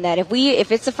mind that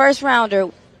if it's a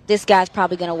first-rounder, this guy's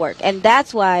probably going to work. And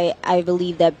that's why I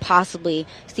believe that possibly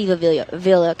Steve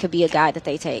Avila could be a guy that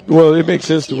they take. Well, it makes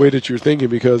sense the way that you're thinking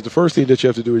because the first thing that you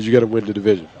have to do is you got to win the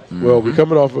division. Mm-hmm. Well, we're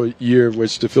coming off a year in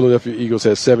which the Philadelphia Eagles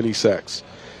had 70 sacks.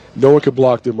 No one could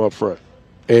block them up front.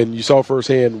 And you saw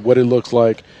firsthand what it looks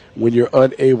like when you're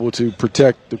unable to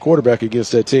protect the quarterback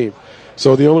against that team.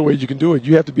 So the only way you can do it,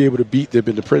 you have to be able to beat them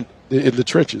in the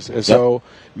trenches. And so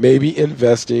maybe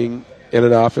investing in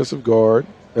an offensive guard,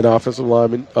 an offensive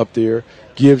lineman up there,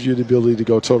 gives you the ability to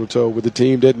go toe-to-toe with the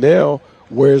team that now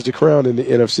wears the crown in the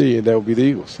NFC, and that would be the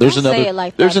Eagles. There's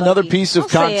another piece of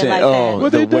content.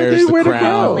 They wear the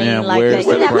crown. Man, where's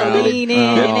the crown? Lean in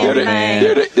and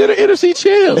everything. They're the NFC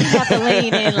champs. You have to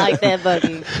lean in like that,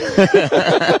 Buggy.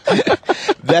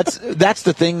 That's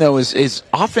the thing, though, is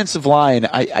offensive line,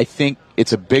 I think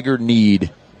it's a bigger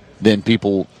need than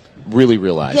people really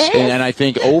realize. Yes. And I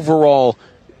think overall,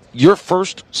 your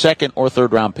first, second, or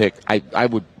third round pick, I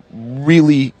would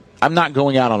really, I'm not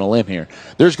going out on a limb here.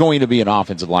 There's going to be an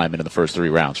offensive lineman in the first 3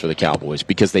 rounds for the Cowboys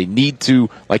because they need to,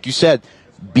 like you said,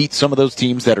 beat some of those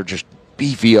teams that are just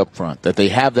beefy up front, that they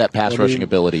have that pass rushing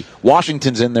ability.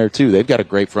 Washington's in there, too. They've got a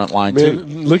great front line, too.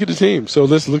 Look at the team. So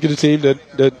let's look at the team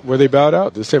that where they bowed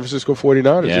out, the San Francisco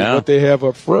 49ers, and what they have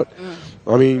up front.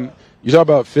 I mean, you talk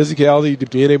about physicality,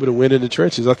 being able to win in the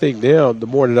trenches. I think now, the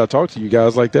more that I talk to you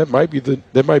guys, like that might be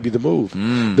the move.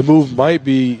 The move might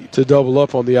be to double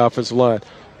up on the offensive line,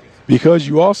 because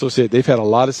you also said they've had a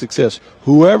lot of success.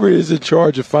 Whoever is in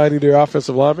charge of finding their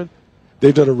offensive linemen,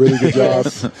 they've done a really good job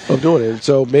of doing it.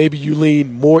 So maybe you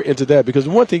lean more into that, because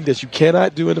one thing that you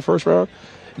cannot do in the first round,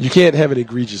 you can't have an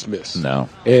egregious miss. No.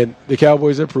 And the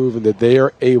Cowboys have proven that they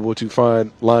are able to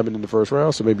find linemen in the first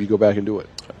round, so maybe you go back and do it.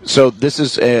 So this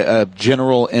is a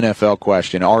general NFL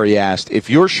question. Ari asked, if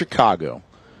you're Chicago,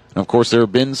 and of course there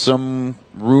have been some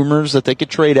rumors that they could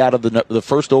trade out of the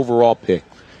first overall pick,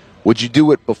 would you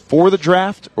do it before the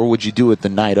draft, or would you do it the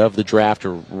night of the draft,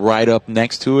 or right up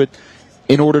next to it,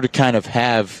 in order to kind of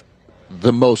have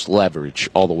the most leverage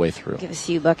all the way through? Give us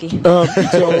to you, Bucky.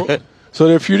 So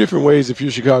there are a few different ways, if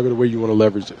you're Chicago, the way you want to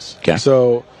leverage this. Okay.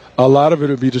 So a lot of it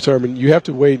will be determined. You have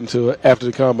to wait until after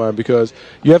the combine, because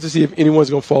you have to see if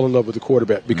anyone's going to fall in love with the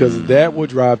quarterback, because that will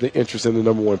drive the interest in the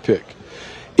number 1 pick.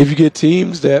 If you get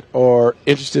teams that are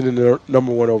interested in the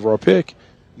number 1 overall pick,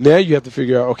 now you have to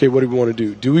figure out, okay, what do we want to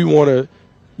do? Do we want to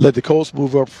let the Colts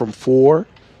move up from 4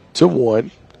 to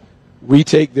 1,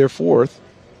 retake their 4th,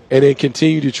 and then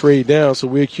continue to trade down so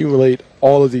we accumulate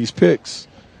all of these picks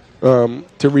to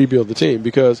rebuild the team?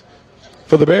 Because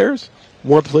for the Bears,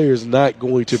 one player is not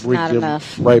going to bring them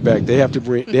right back. They have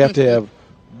to have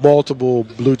multiple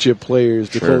blue chip players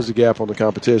to close the gap on the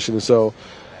competition. And so,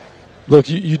 look,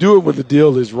 you do it when the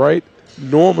deal is right.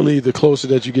 Normally, the closer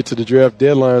that you get to the draft,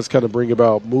 deadlines kind of bring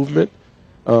about movement.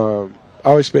 I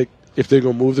would expect if they're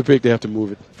going to move the pick, they have to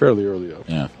move it fairly early, though.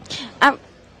 Yeah.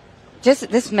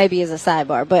 This maybe is a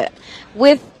sidebar, but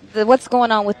with what's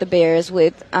going on with the Bears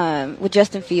with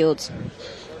Justin Fields,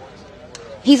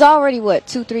 He's already,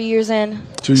 2-3 years in?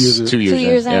 2 years in. 2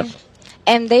 years in. Yep.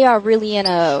 And they are really in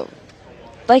a,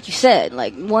 like you said,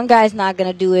 like one guy's not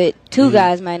going to do it. Two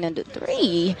guys might not do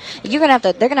 3. They're going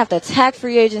to have to attack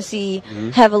free agency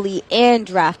heavily and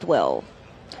draft well.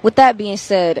 With that being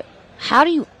said, how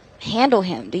do you handle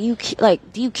him? Do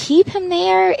you keep him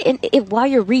there while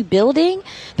you're rebuilding?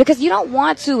 Because you don't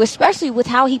want to, especially with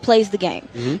how he plays the game,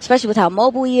 especially with how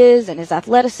mobile he is and his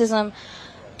athleticism.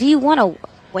 Do you want to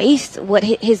waste what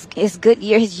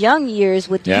his young years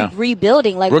with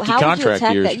rebuilding? Like, rookie how would you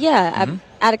attack years. that? Yeah,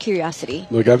 out of curiosity.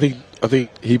 Look, I think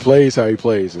he plays how he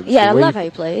plays. And I love how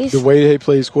he plays. The way he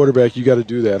plays quarterback, you got to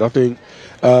do that. I think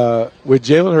with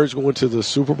Jalen Hurts going to the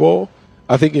Super Bowl,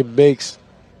 I think it makes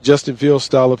Justin Fields'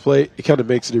 style of play, it kind of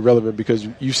makes it irrelevant because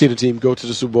you've seen a team go to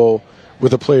the Super Bowl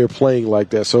with a player playing like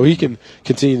that. So he can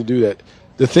continue to do that.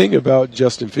 The thing about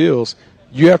Justin Fields,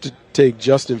 you have to take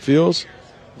Justin Fields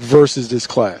versus this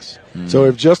class. So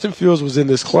if Justin Fields was in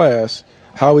this class,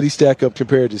 how would he stack up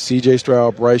compared to C.J.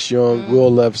 Stroud, Bryce Young,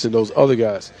 Will Levis, and those other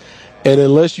guys? And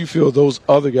unless you feel those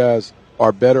other guys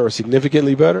are better or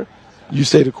significantly better, you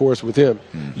stay the course with him.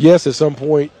 Yes, at some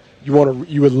point you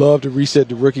would love to reset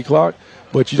the rookie clock,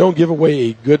 but you don't give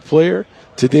away a good player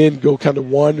to then go kind of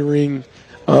wandering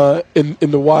in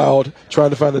the wild trying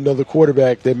to find another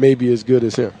quarterback that may be as good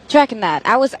as him. Tracking that.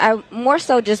 I more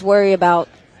so just worry about,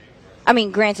 I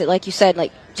mean, granted, like you said,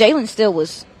 like Jalen still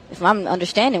was, if I'm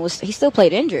understanding, he still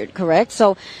played injured, correct?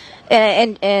 So,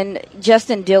 and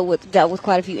Justin dealt with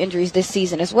quite a few injuries this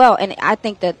season as well. And I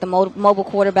think that the mobile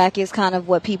quarterback is kind of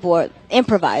what people are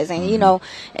improvising,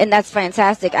 and that's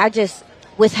fantastic.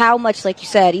 With how much, like you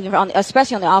said,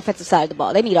 especially on the offensive side of the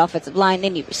ball, they need offensive line, they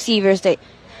need receivers.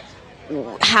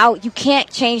 How you can't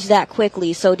change that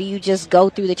quickly. So do you just go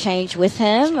through the change with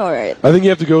him, or? I think you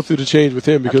have to go through the change with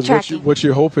him because what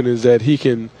you're hoping is that he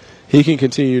can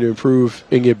continue to improve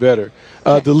and get better.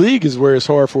 The league is where it's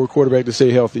hard for a quarterback to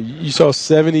stay healthy. You saw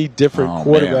 70 different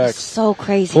quarterbacks so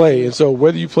crazy play, and so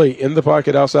whether you play in the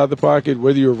pocket, outside the pocket,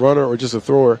 whether you're a runner or just a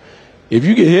thrower, if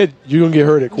you get hit, you're gonna get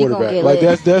hurt at quarterback. Like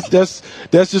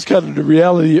that's just kind of the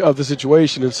reality of the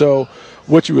situation. And so,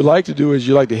 what you would like to do is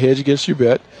you like to hedge against your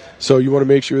bet. So you want to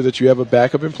make sure that you have a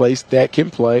backup in place that can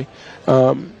play,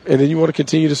 and then you want to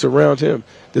continue to surround him.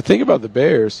 The thing about the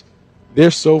Bears, they're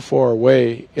so far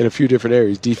away in a few different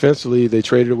areas. Defensively, they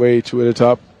traded away 2 of the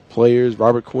top players,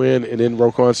 Robert Quinn and then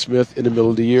Roquan Smith in the middle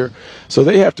of the year. So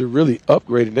they have to really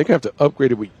upgrade it. They're going to have to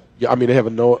upgrade it. They have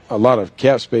a lot of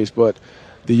cap space, but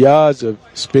the odds of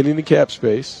spending the cap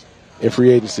space in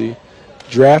free agency,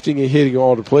 drafting and hitting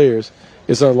all the players,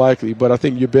 it's unlikely. But I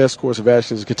think your best course of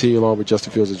action is to continue along with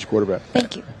Justin Fields as your quarterback.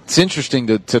 Thank you. It's interesting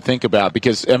to think about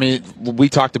because, we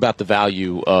talked about the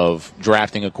value of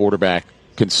drafting a quarterback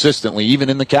consistently, even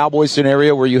in the Cowboys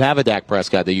scenario where you have a Dak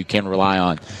Prescott that you can rely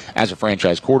on as a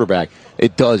franchise quarterback.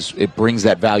 It brings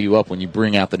that value up when you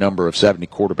bring out the number of 70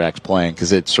 quarterbacks playing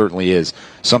because it certainly is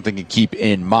something to keep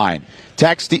in mind.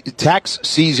 Tax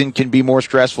season can be more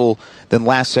stressful than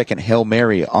last-second Hail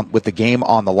Mary with the game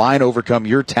on the line. Overcome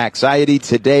your taxiety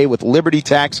today with Liberty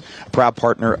Tax, a proud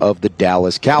partner of the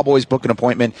Dallas Cowboys. Book an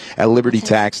appointment at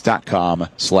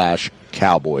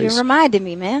libertytax.com/Cowboys. You're reminding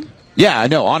me, man. Yeah, I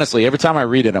know. Honestly, every time I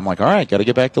read it, I'm like, all right, got to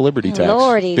get back to Liberty Tax.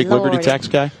 Big Liberty Tax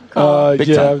guy?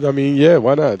 Big time.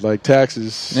 Why not? Like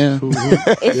taxes. Yeah.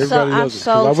 I'm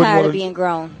so tired of being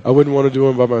grown. I wouldn't want to do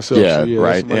them by myself. Yeah, so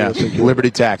right. Yeah.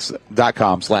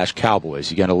 LibertyTax.com/Cowboys.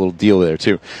 You got a little deal there,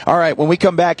 too. All right, when we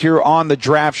come back here on the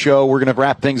Draft Show, we're going to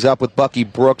wrap things up with Bucky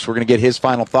Brooks. We're going to get his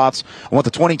final thoughts on what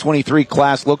the 2023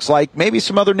 class looks like, maybe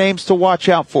some other names to watch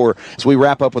out for as we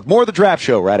wrap up with more of the Draft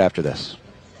Show right after this.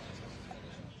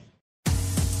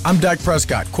 I'm Dak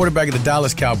Prescott, quarterback of the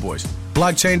Dallas Cowboys.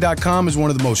 Blockchain.com is one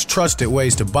of the most trusted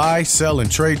ways to buy, sell,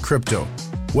 and trade crypto.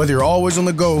 Whether you're always on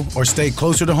the go or stay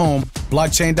closer to home,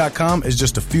 Blockchain.com is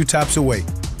just a few taps away.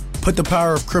 Put the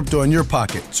power of crypto in your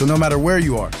pocket, so no matter where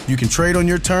you are, you can trade on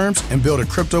your terms and build a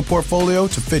crypto portfolio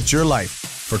to fit your life.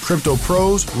 For crypto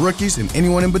pros, rookies, and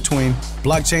anyone in between,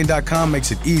 Blockchain.com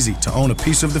makes it easy to own a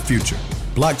piece of the future.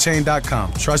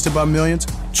 Blockchain.com, trusted by millions,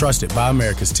 trusted by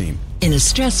America's team. In a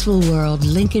stressful world,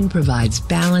 Lincoln provides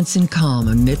balance and calm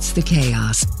amidst the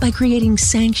chaos by creating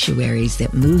sanctuaries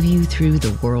that move you through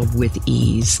the world with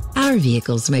ease. Our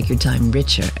vehicles make your time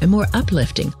richer and more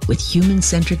uplifting with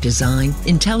human-centric design,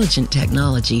 intelligent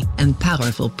technology, and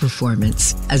powerful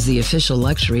performance. As the official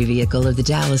luxury vehicle of the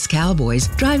Dallas Cowboys,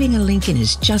 driving a Lincoln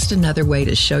is just another way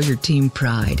to show your team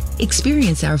pride.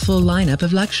 Experience our full lineup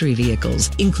of luxury vehicles,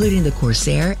 including the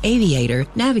Corsair, Aviator,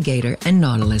 Navigator, and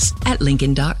Nautilus at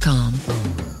Lincoln.com.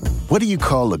 What do you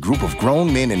call a group of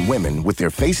grown men and women with their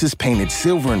faces painted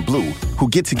silver and blue who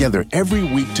get together every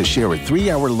week to share a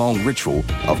 3-hour-long ritual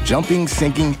of jumping,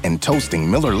 sinking, and toasting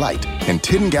Miller Lite in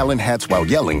 10-gallon hats while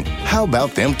yelling, "How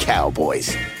about them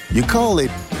Cowboys?" You call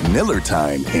it Miller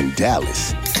Time in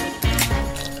Dallas.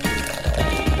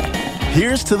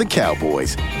 Here's to the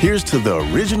Cowboys. Here's to the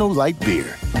original light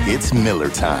beer. It's Miller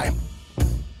Time.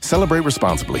 Celebrate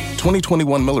responsibly.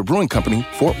 2021 Miller Brewing Company,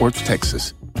 Fort Worth,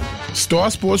 Texas.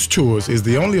 Star Sports Tours is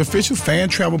the only official fan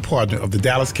travel partner of the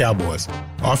Dallas Cowboys,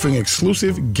 offering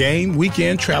exclusive game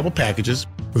weekend travel packages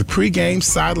with pregame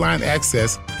sideline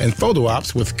access and photo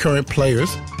ops with current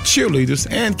players, cheerleaders,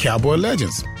 and Cowboy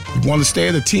legends. You want to stay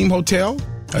at a team hotel,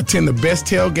 attend the best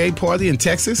tailgate party in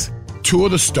Texas, tour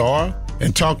the Star,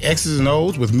 and talk X's and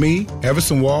O's with me,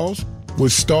 Everson Walls?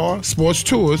 With Star Sports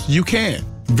Tours, you can.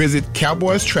 Visit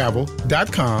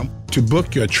cowboystravel.com to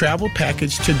book your travel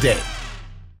package today.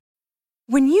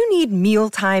 When you need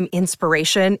mealtime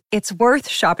inspiration, it's worth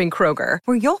shopping Kroger,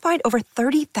 where you'll find over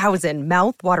 30,000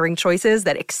 mouth-watering choices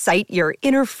that excite your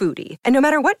inner foodie. And no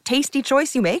matter what tasty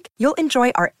choice you make, you'll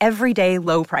enjoy our everyday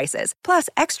low prices, plus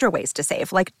extra ways to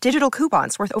save, like digital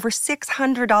coupons worth over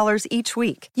 $600 each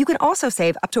week. You can also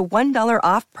save up to $1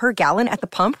 off per gallon at the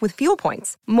pump with fuel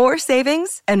points. More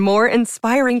savings and more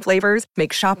inspiring flavors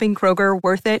make shopping Kroger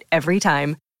worth it every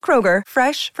time. Kroger,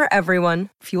 fresh for everyone.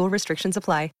 Fuel restrictions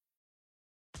apply.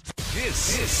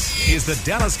 This is the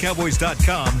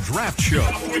DallasCowboys.com Draft Show.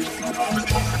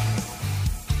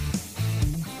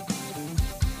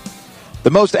 The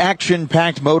most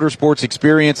action-packed motorsports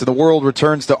experience in the world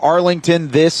returns to Arlington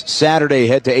this Saturday.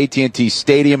 Head to AT&T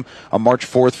Stadium on March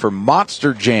 4th for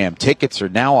Monster Jam. Tickets are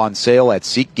now on sale at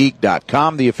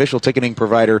SeatGeek.com, the official ticketing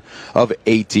provider of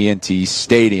AT&T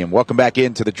Stadium. Welcome back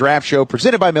into the Draft Show,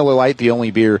 presented by Miller Lite, the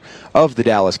only beer of the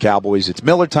Dallas Cowboys. It's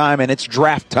Miller time, and it's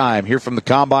draft time here from the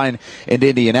Combine in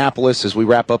Indianapolis as we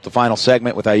wrap up the final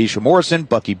segment with Aisha Morrison,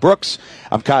 Bucky Brooks.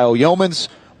 I'm Kyle Yeomans.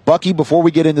 Bucky, before we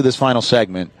get into this final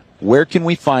segment, where can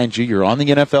we find you? You're on the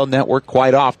NFL Network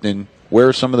quite often. Where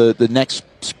are some of the next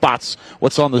spots?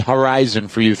 What's on the horizon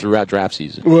for you throughout draft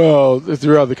season? Well,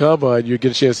 throughout the Combine, you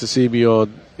get a chance to see me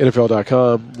on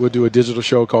NFL.com. We'll do a digital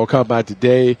show called Combine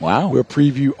Today. Wow. We'll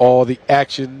preview all the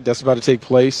action that's about to take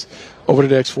place over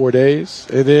the next 4 days.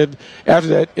 And then after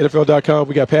that, NFL.com,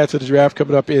 we got Path to the Draft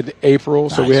coming up in April.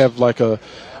 Nice. So we have like a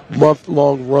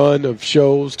month-long run of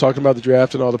shows talking about the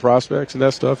draft and all the prospects and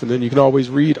that stuff. And then you can always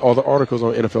read all the articles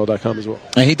on NFL.com as well.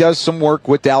 And he does some work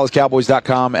with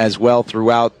DallasCowboys.com as well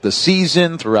throughout the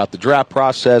season, throughout the draft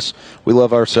process. We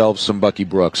love ourselves some Bucky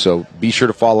Brooks, so be sure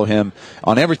to follow him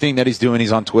on everything that he's doing.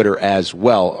 He's on Twitter as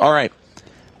well. All right.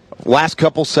 Last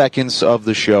couple seconds of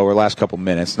the show, or last couple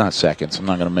minutes, not seconds. I'm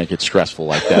not going to make it stressful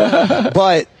like that.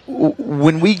 But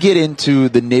when we get into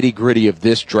the nitty-gritty of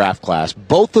this draft class,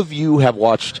 both of you have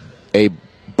watched a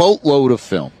boatload of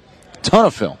film, ton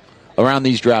of film, around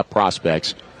these draft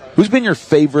prospects. Who's been your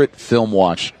favorite film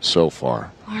watch so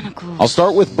far? Barnacles. I'll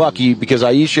start with Bucky, because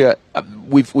Aisha,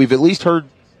 we've at least heard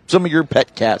some of your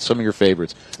pet cats, some of your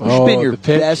favorites. Who's been your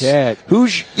best cat?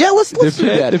 Let's do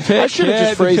that. I should have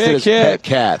just phrased it as pet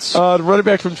cats. The running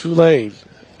back from Tulane.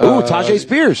 Tajay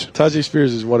Spears. Tajay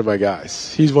Spears is one of my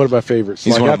guys. He's one of my favorites.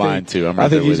 He's one of mine too. I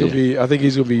think he's going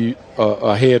to be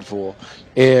a handful.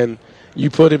 And you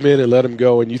put him in and let him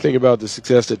go, and you think about the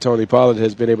success that Tony Pollard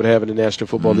has been able to have in the National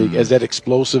Football League as that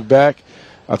explosive back.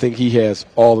 I think he has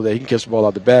all of that. He can catch the ball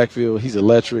out the backfield. He's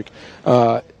electric.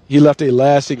 He left a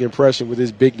lasting impression with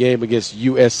his big game against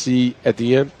USC at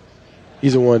the end.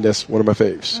 He's the one that's one of my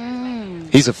faves.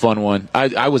 He's a fun one.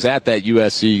 I was at that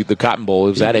USC, the Cotton Bowl. It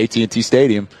was at AT&T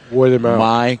Stadium. Wore them out.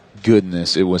 My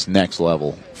goodness, it was next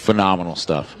level. Phenomenal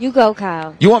stuff. You go,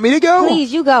 Kyle. You want me to go?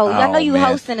 Please, you go. I know you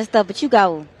hosting and stuff, but you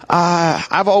go.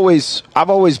 I've always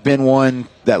been one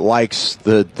that likes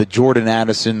the Jordan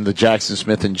Addison, the Jackson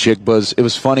Smith and Jigbas. It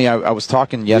was funny. I was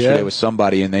talking yesterday with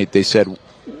somebody, and they said,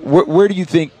 where do you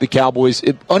think the Cowboys,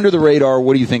 under the radar,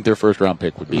 what do you think their first-round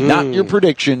pick would be? Not your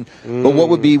prediction, but what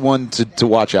would be one to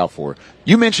watch out for?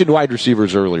 You mentioned wide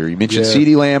receivers earlier. You mentioned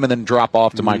CeeDee Lamb and then drop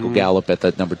off to Michael Gallup at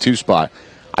that number 2 spot.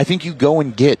 I think you go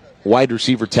and get wide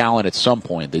receiver talent at some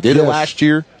point. They did it last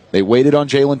year. They waited on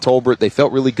Jalen Tolbert. They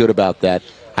felt really good about that.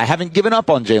 I haven't given up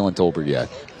on Jalen Tolbert yet.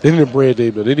 They need a brand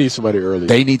name, but they need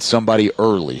somebody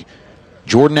early.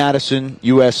 Jordan Addison,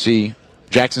 USC,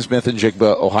 Jackson Smith and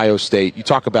Jigba, Ohio State. You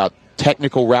talk about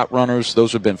technical route runners;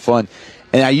 those have been fun.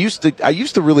 And I used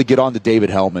to really get on to David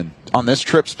Hellman on this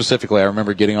trip specifically. I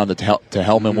remember getting on to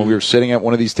Hellman when we were sitting at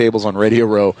one of these tables on Radio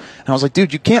Row, and I was like,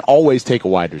 "Dude, you can't always take a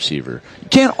wide receiver. You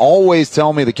can't always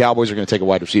tell me the Cowboys are going to take a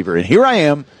wide receiver." And here I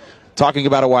am, talking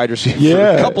about a wide receiver.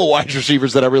 Yeah. A couple wide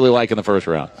receivers that I really like in the first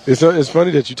round. It's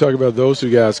funny that you talk about those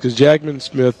two guys because Jackman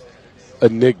Smith,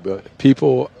 enigma,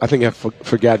 people I think have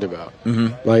forgotten about.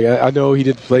 Mm-hmm. Like I know he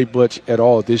didn't play much at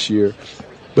all this year,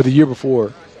 but the year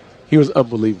before, he was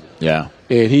unbelievable. Yeah.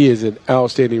 And he is an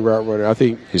outstanding route runner. I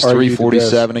think he's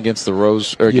 347 against the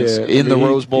Rose or the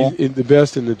Rose Bowl. He's the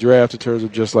best in the draft in terms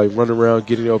of just like running around,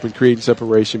 getting open, creating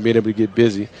separation, being able to get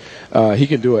busy. He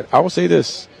can do it. I will say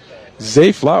this: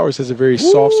 Zay Flowers has a very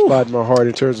soft spot in my heart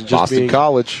in terms of just Boston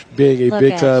College being a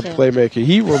big time playmaker.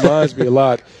 He reminds me a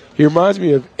lot. He reminds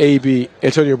me of AB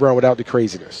Antonio Brown without the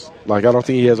craziness. Like I don't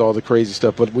think he has all the crazy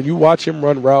stuff, but when you watch him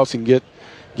run routes and get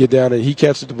down and he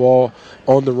catches the ball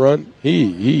on the run,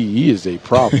 he is a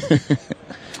problem.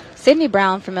 Sidney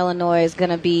Brown from Illinois is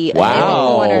going to be a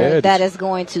corner that is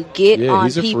going to get on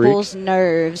people's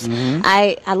nerves. Mm-hmm.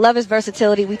 I love his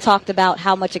versatility. We talked about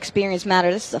how much experience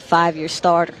matters. This is a 5-year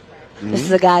starter. Mm-hmm. This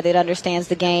is a guy that understands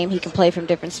the game. He can play from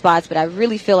different spots, but I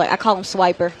really feel like I call him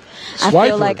Swiper. I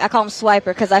call him Swiper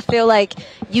because I feel like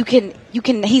you can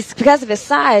he's because of his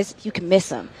size, you can miss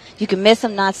him. You can miss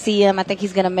him, not see him. I think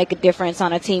he's going to make a difference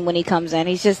on a team when he comes in.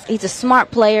 He's a smart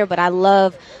player, but I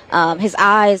love his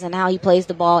eyes and how he plays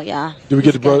the ball. Yeah. Did we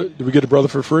get the brother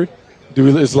for free?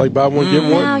 It's like buy one get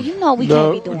one. No, you know we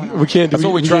can't be doing that. We can't. That's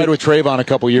what we tried with Trayvon a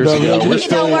couple years ago. We're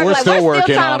still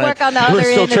working on it. We're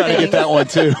still trying to get that one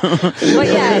too. But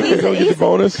yeah, he's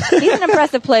an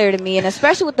impressive player to me, and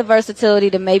especially with the versatility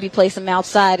to maybe play some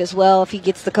outside as well if he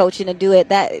gets the coaching to do it.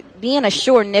 That being a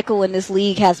sure nickel in this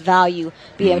league has value.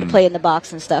 Being able to play in the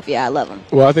box and stuff. Yeah, I love him.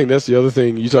 Well, I think that's the other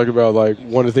thing you talk about. Like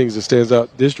one of the things that stands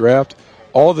out this draft.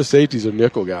 All the safeties are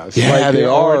nickel guys. Yeah, they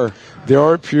are. There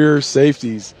aren't pure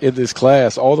safeties in this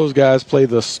class. All those guys play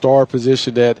the star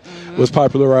position that was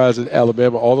popularized in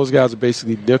Alabama. All those guys are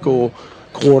basically nickel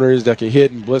corners that can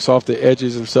hit and blitz off the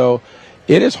edges. And so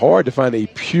it is hard to find a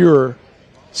pure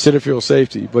center field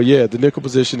safety. But, yeah, the nickel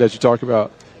position that you talk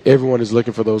about, everyone is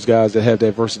looking for those guys that have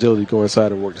that versatility to go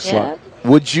inside and work the slot.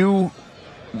 Would you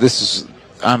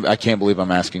 – I can't believe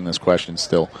I'm asking this question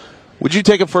still. Would you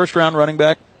take a first-round running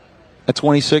back at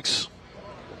 26?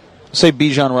 Say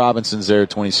Bijan Robinson's there at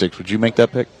 26. Would you make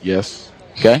that pick? Yes.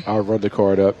 Okay. I'll run the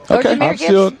card up. Okay. I'm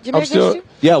still.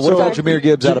 Yeah. What about Jahmyr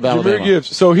Gibbs out of Alabama? Jahmyr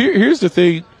Gibbs. So here's the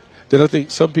thing that I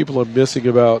think some people are missing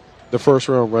about the first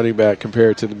round running back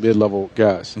compared to the mid-level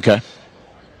guys. Okay.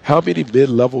 How many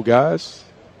mid-level guys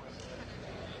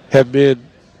have been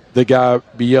the guy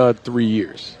beyond 3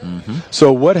 years? Mm-hmm.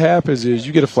 So what happens is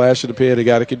you get a flash in the pan, a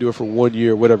guy that can do it for 1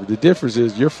 year, whatever. The difference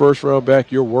is your first round back,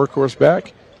 your workhorse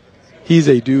back, he's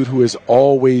a dude who has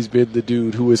always been the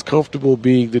dude, who is comfortable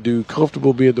being the dude,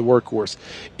 comfortable being the workhorse.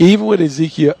 Even when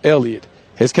Ezekiel Elliott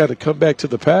has kind of come back to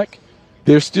the pack,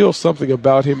 there's still something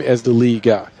about him as the lead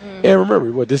guy. And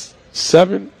remember, this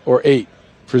 7 or 8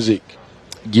 for Zeke?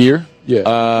 Year?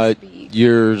 Yeah.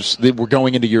 Years. We're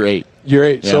going into year 8. Year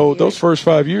 8. Yeah. So those first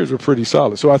 5 years were pretty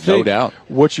solid. So I think no doubt.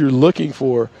 What you're looking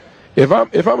for, if I'm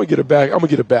gonna get it back, I'm gonna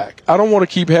get it back. I don't want to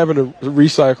keep having to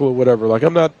recycle or whatever. Like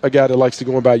I'm not a guy that likes to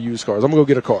go and buy used cars. I'm gonna go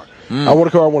get a car. I want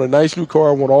a car. I want a nice new car.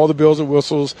 I want all the bells and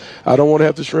whistles. I don't want to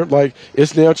have to shrimp like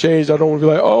it's now changed. I don't want to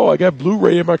be like, oh, I got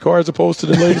Blu-ray in my car as opposed to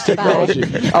the latest technology.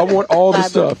 I want all the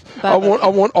stuff. I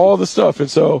want all the stuff. And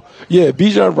so yeah,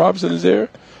 Bijan Robinson is there.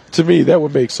 To me, that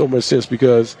would make so much sense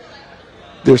because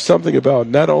there's something about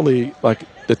not only like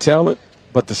the talent,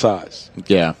 but the size.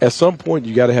 Yeah. At some point,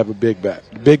 you got to have a big back.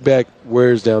 The big back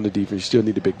wears down the defense. You still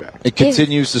need a big back. It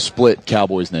continues to split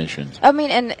Cowboys Nation. I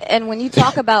mean, and when you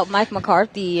talk about Mike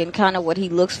McCarthy and kind of what he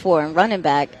looks for in running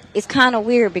back, it's kind of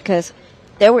weird because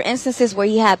there were instances where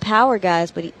he had power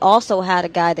guys, but he also had a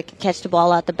guy that could catch the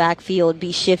ball out the backfield,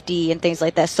 be shifty, and things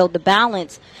like that. So to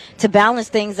balance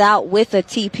things out with a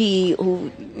TP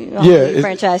who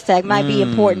franchise tag might be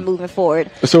important moving forward.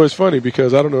 So it's funny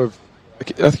because I don't know if I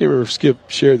can't remember if Skip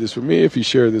shared this with me, if he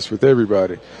shared this with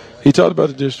everybody. He talked about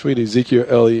the difference between Ezekiel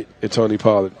Elliott and Tony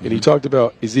Pollard. And he talked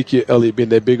about Ezekiel Elliott being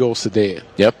that big old sedan.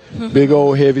 Yep. Big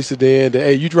old heavy sedan.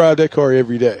 Hey, you drive that car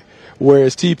every day.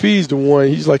 Whereas TP's the one,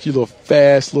 he's like your little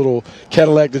fast little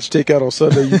Cadillac that you take out on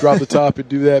Sunday. You drop the top and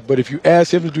do that. But if you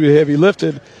ask him to do the heavy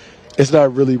lifting, it's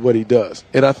not really what he does.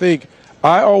 And I think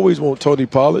I always want Tony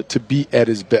Pollard to be at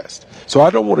his best. So I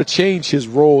don't want to change his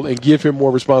role and give him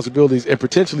more responsibilities and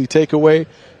potentially take away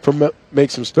from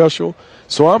makes him special.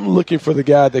 So I'm looking for the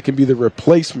guy that can be the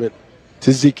replacement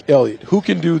to Zeke Elliott, who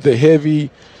can do the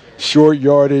heavy, short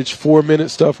yardage, 4-minute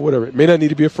stuff, whatever. It may not need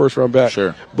to be a first-round back.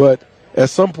 Sure. But at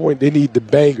some point they need the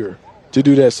banger to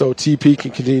do that so TP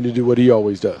can continue to do what he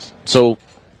always does. So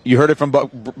You heard it from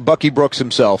Bucky Brooks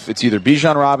himself. It's either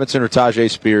Bijan Robinson or Tajay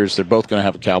Spears. They're both going to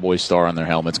have a Cowboys star on their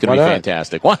helmet. It's going to be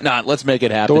fantastic. Why not? Let's make it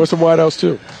happen. Throw in some wideouts,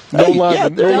 too. No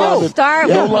linemen.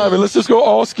 No linemen. Let's just go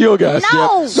all skill guys.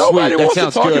 No. Nobody wants to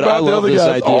talk about the other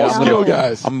guys. All skill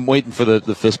guys. I'm waiting for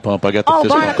the fist pump. I got the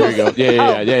fist pump. There you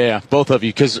go. Yeah. Both of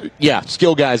you. Because,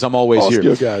 skill guys, I'm always here.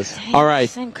 All skill guys. All right.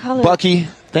 Bucky,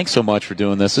 thanks so much for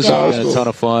doing this. This has been a ton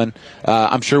of fun.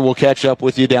 I'm sure we'll catch up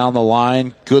with you down the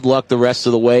line. Good luck the rest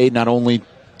of the way, not only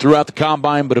throughout the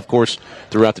combine, but, of course,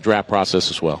 throughout the draft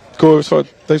process as well. Cool. It was fun.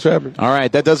 Thanks for having me. All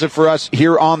right. That does it for us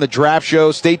here on The Draft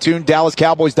Show. Stay tuned.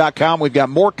 DallasCowboys.com. We've got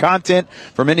more content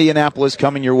from Indianapolis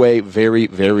coming your way very,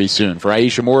 very soon. For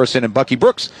Aisha Morrison and Bucky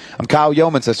Brooks, I'm Kyle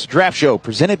Yeomans. That's The Draft Show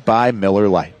presented by Miller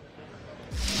Lite.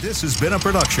 This has been a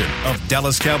production of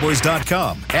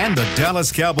DallasCowboys.com and the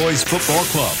Dallas Cowboys Football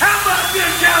Club. How about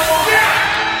this, Cowboys? Yeah!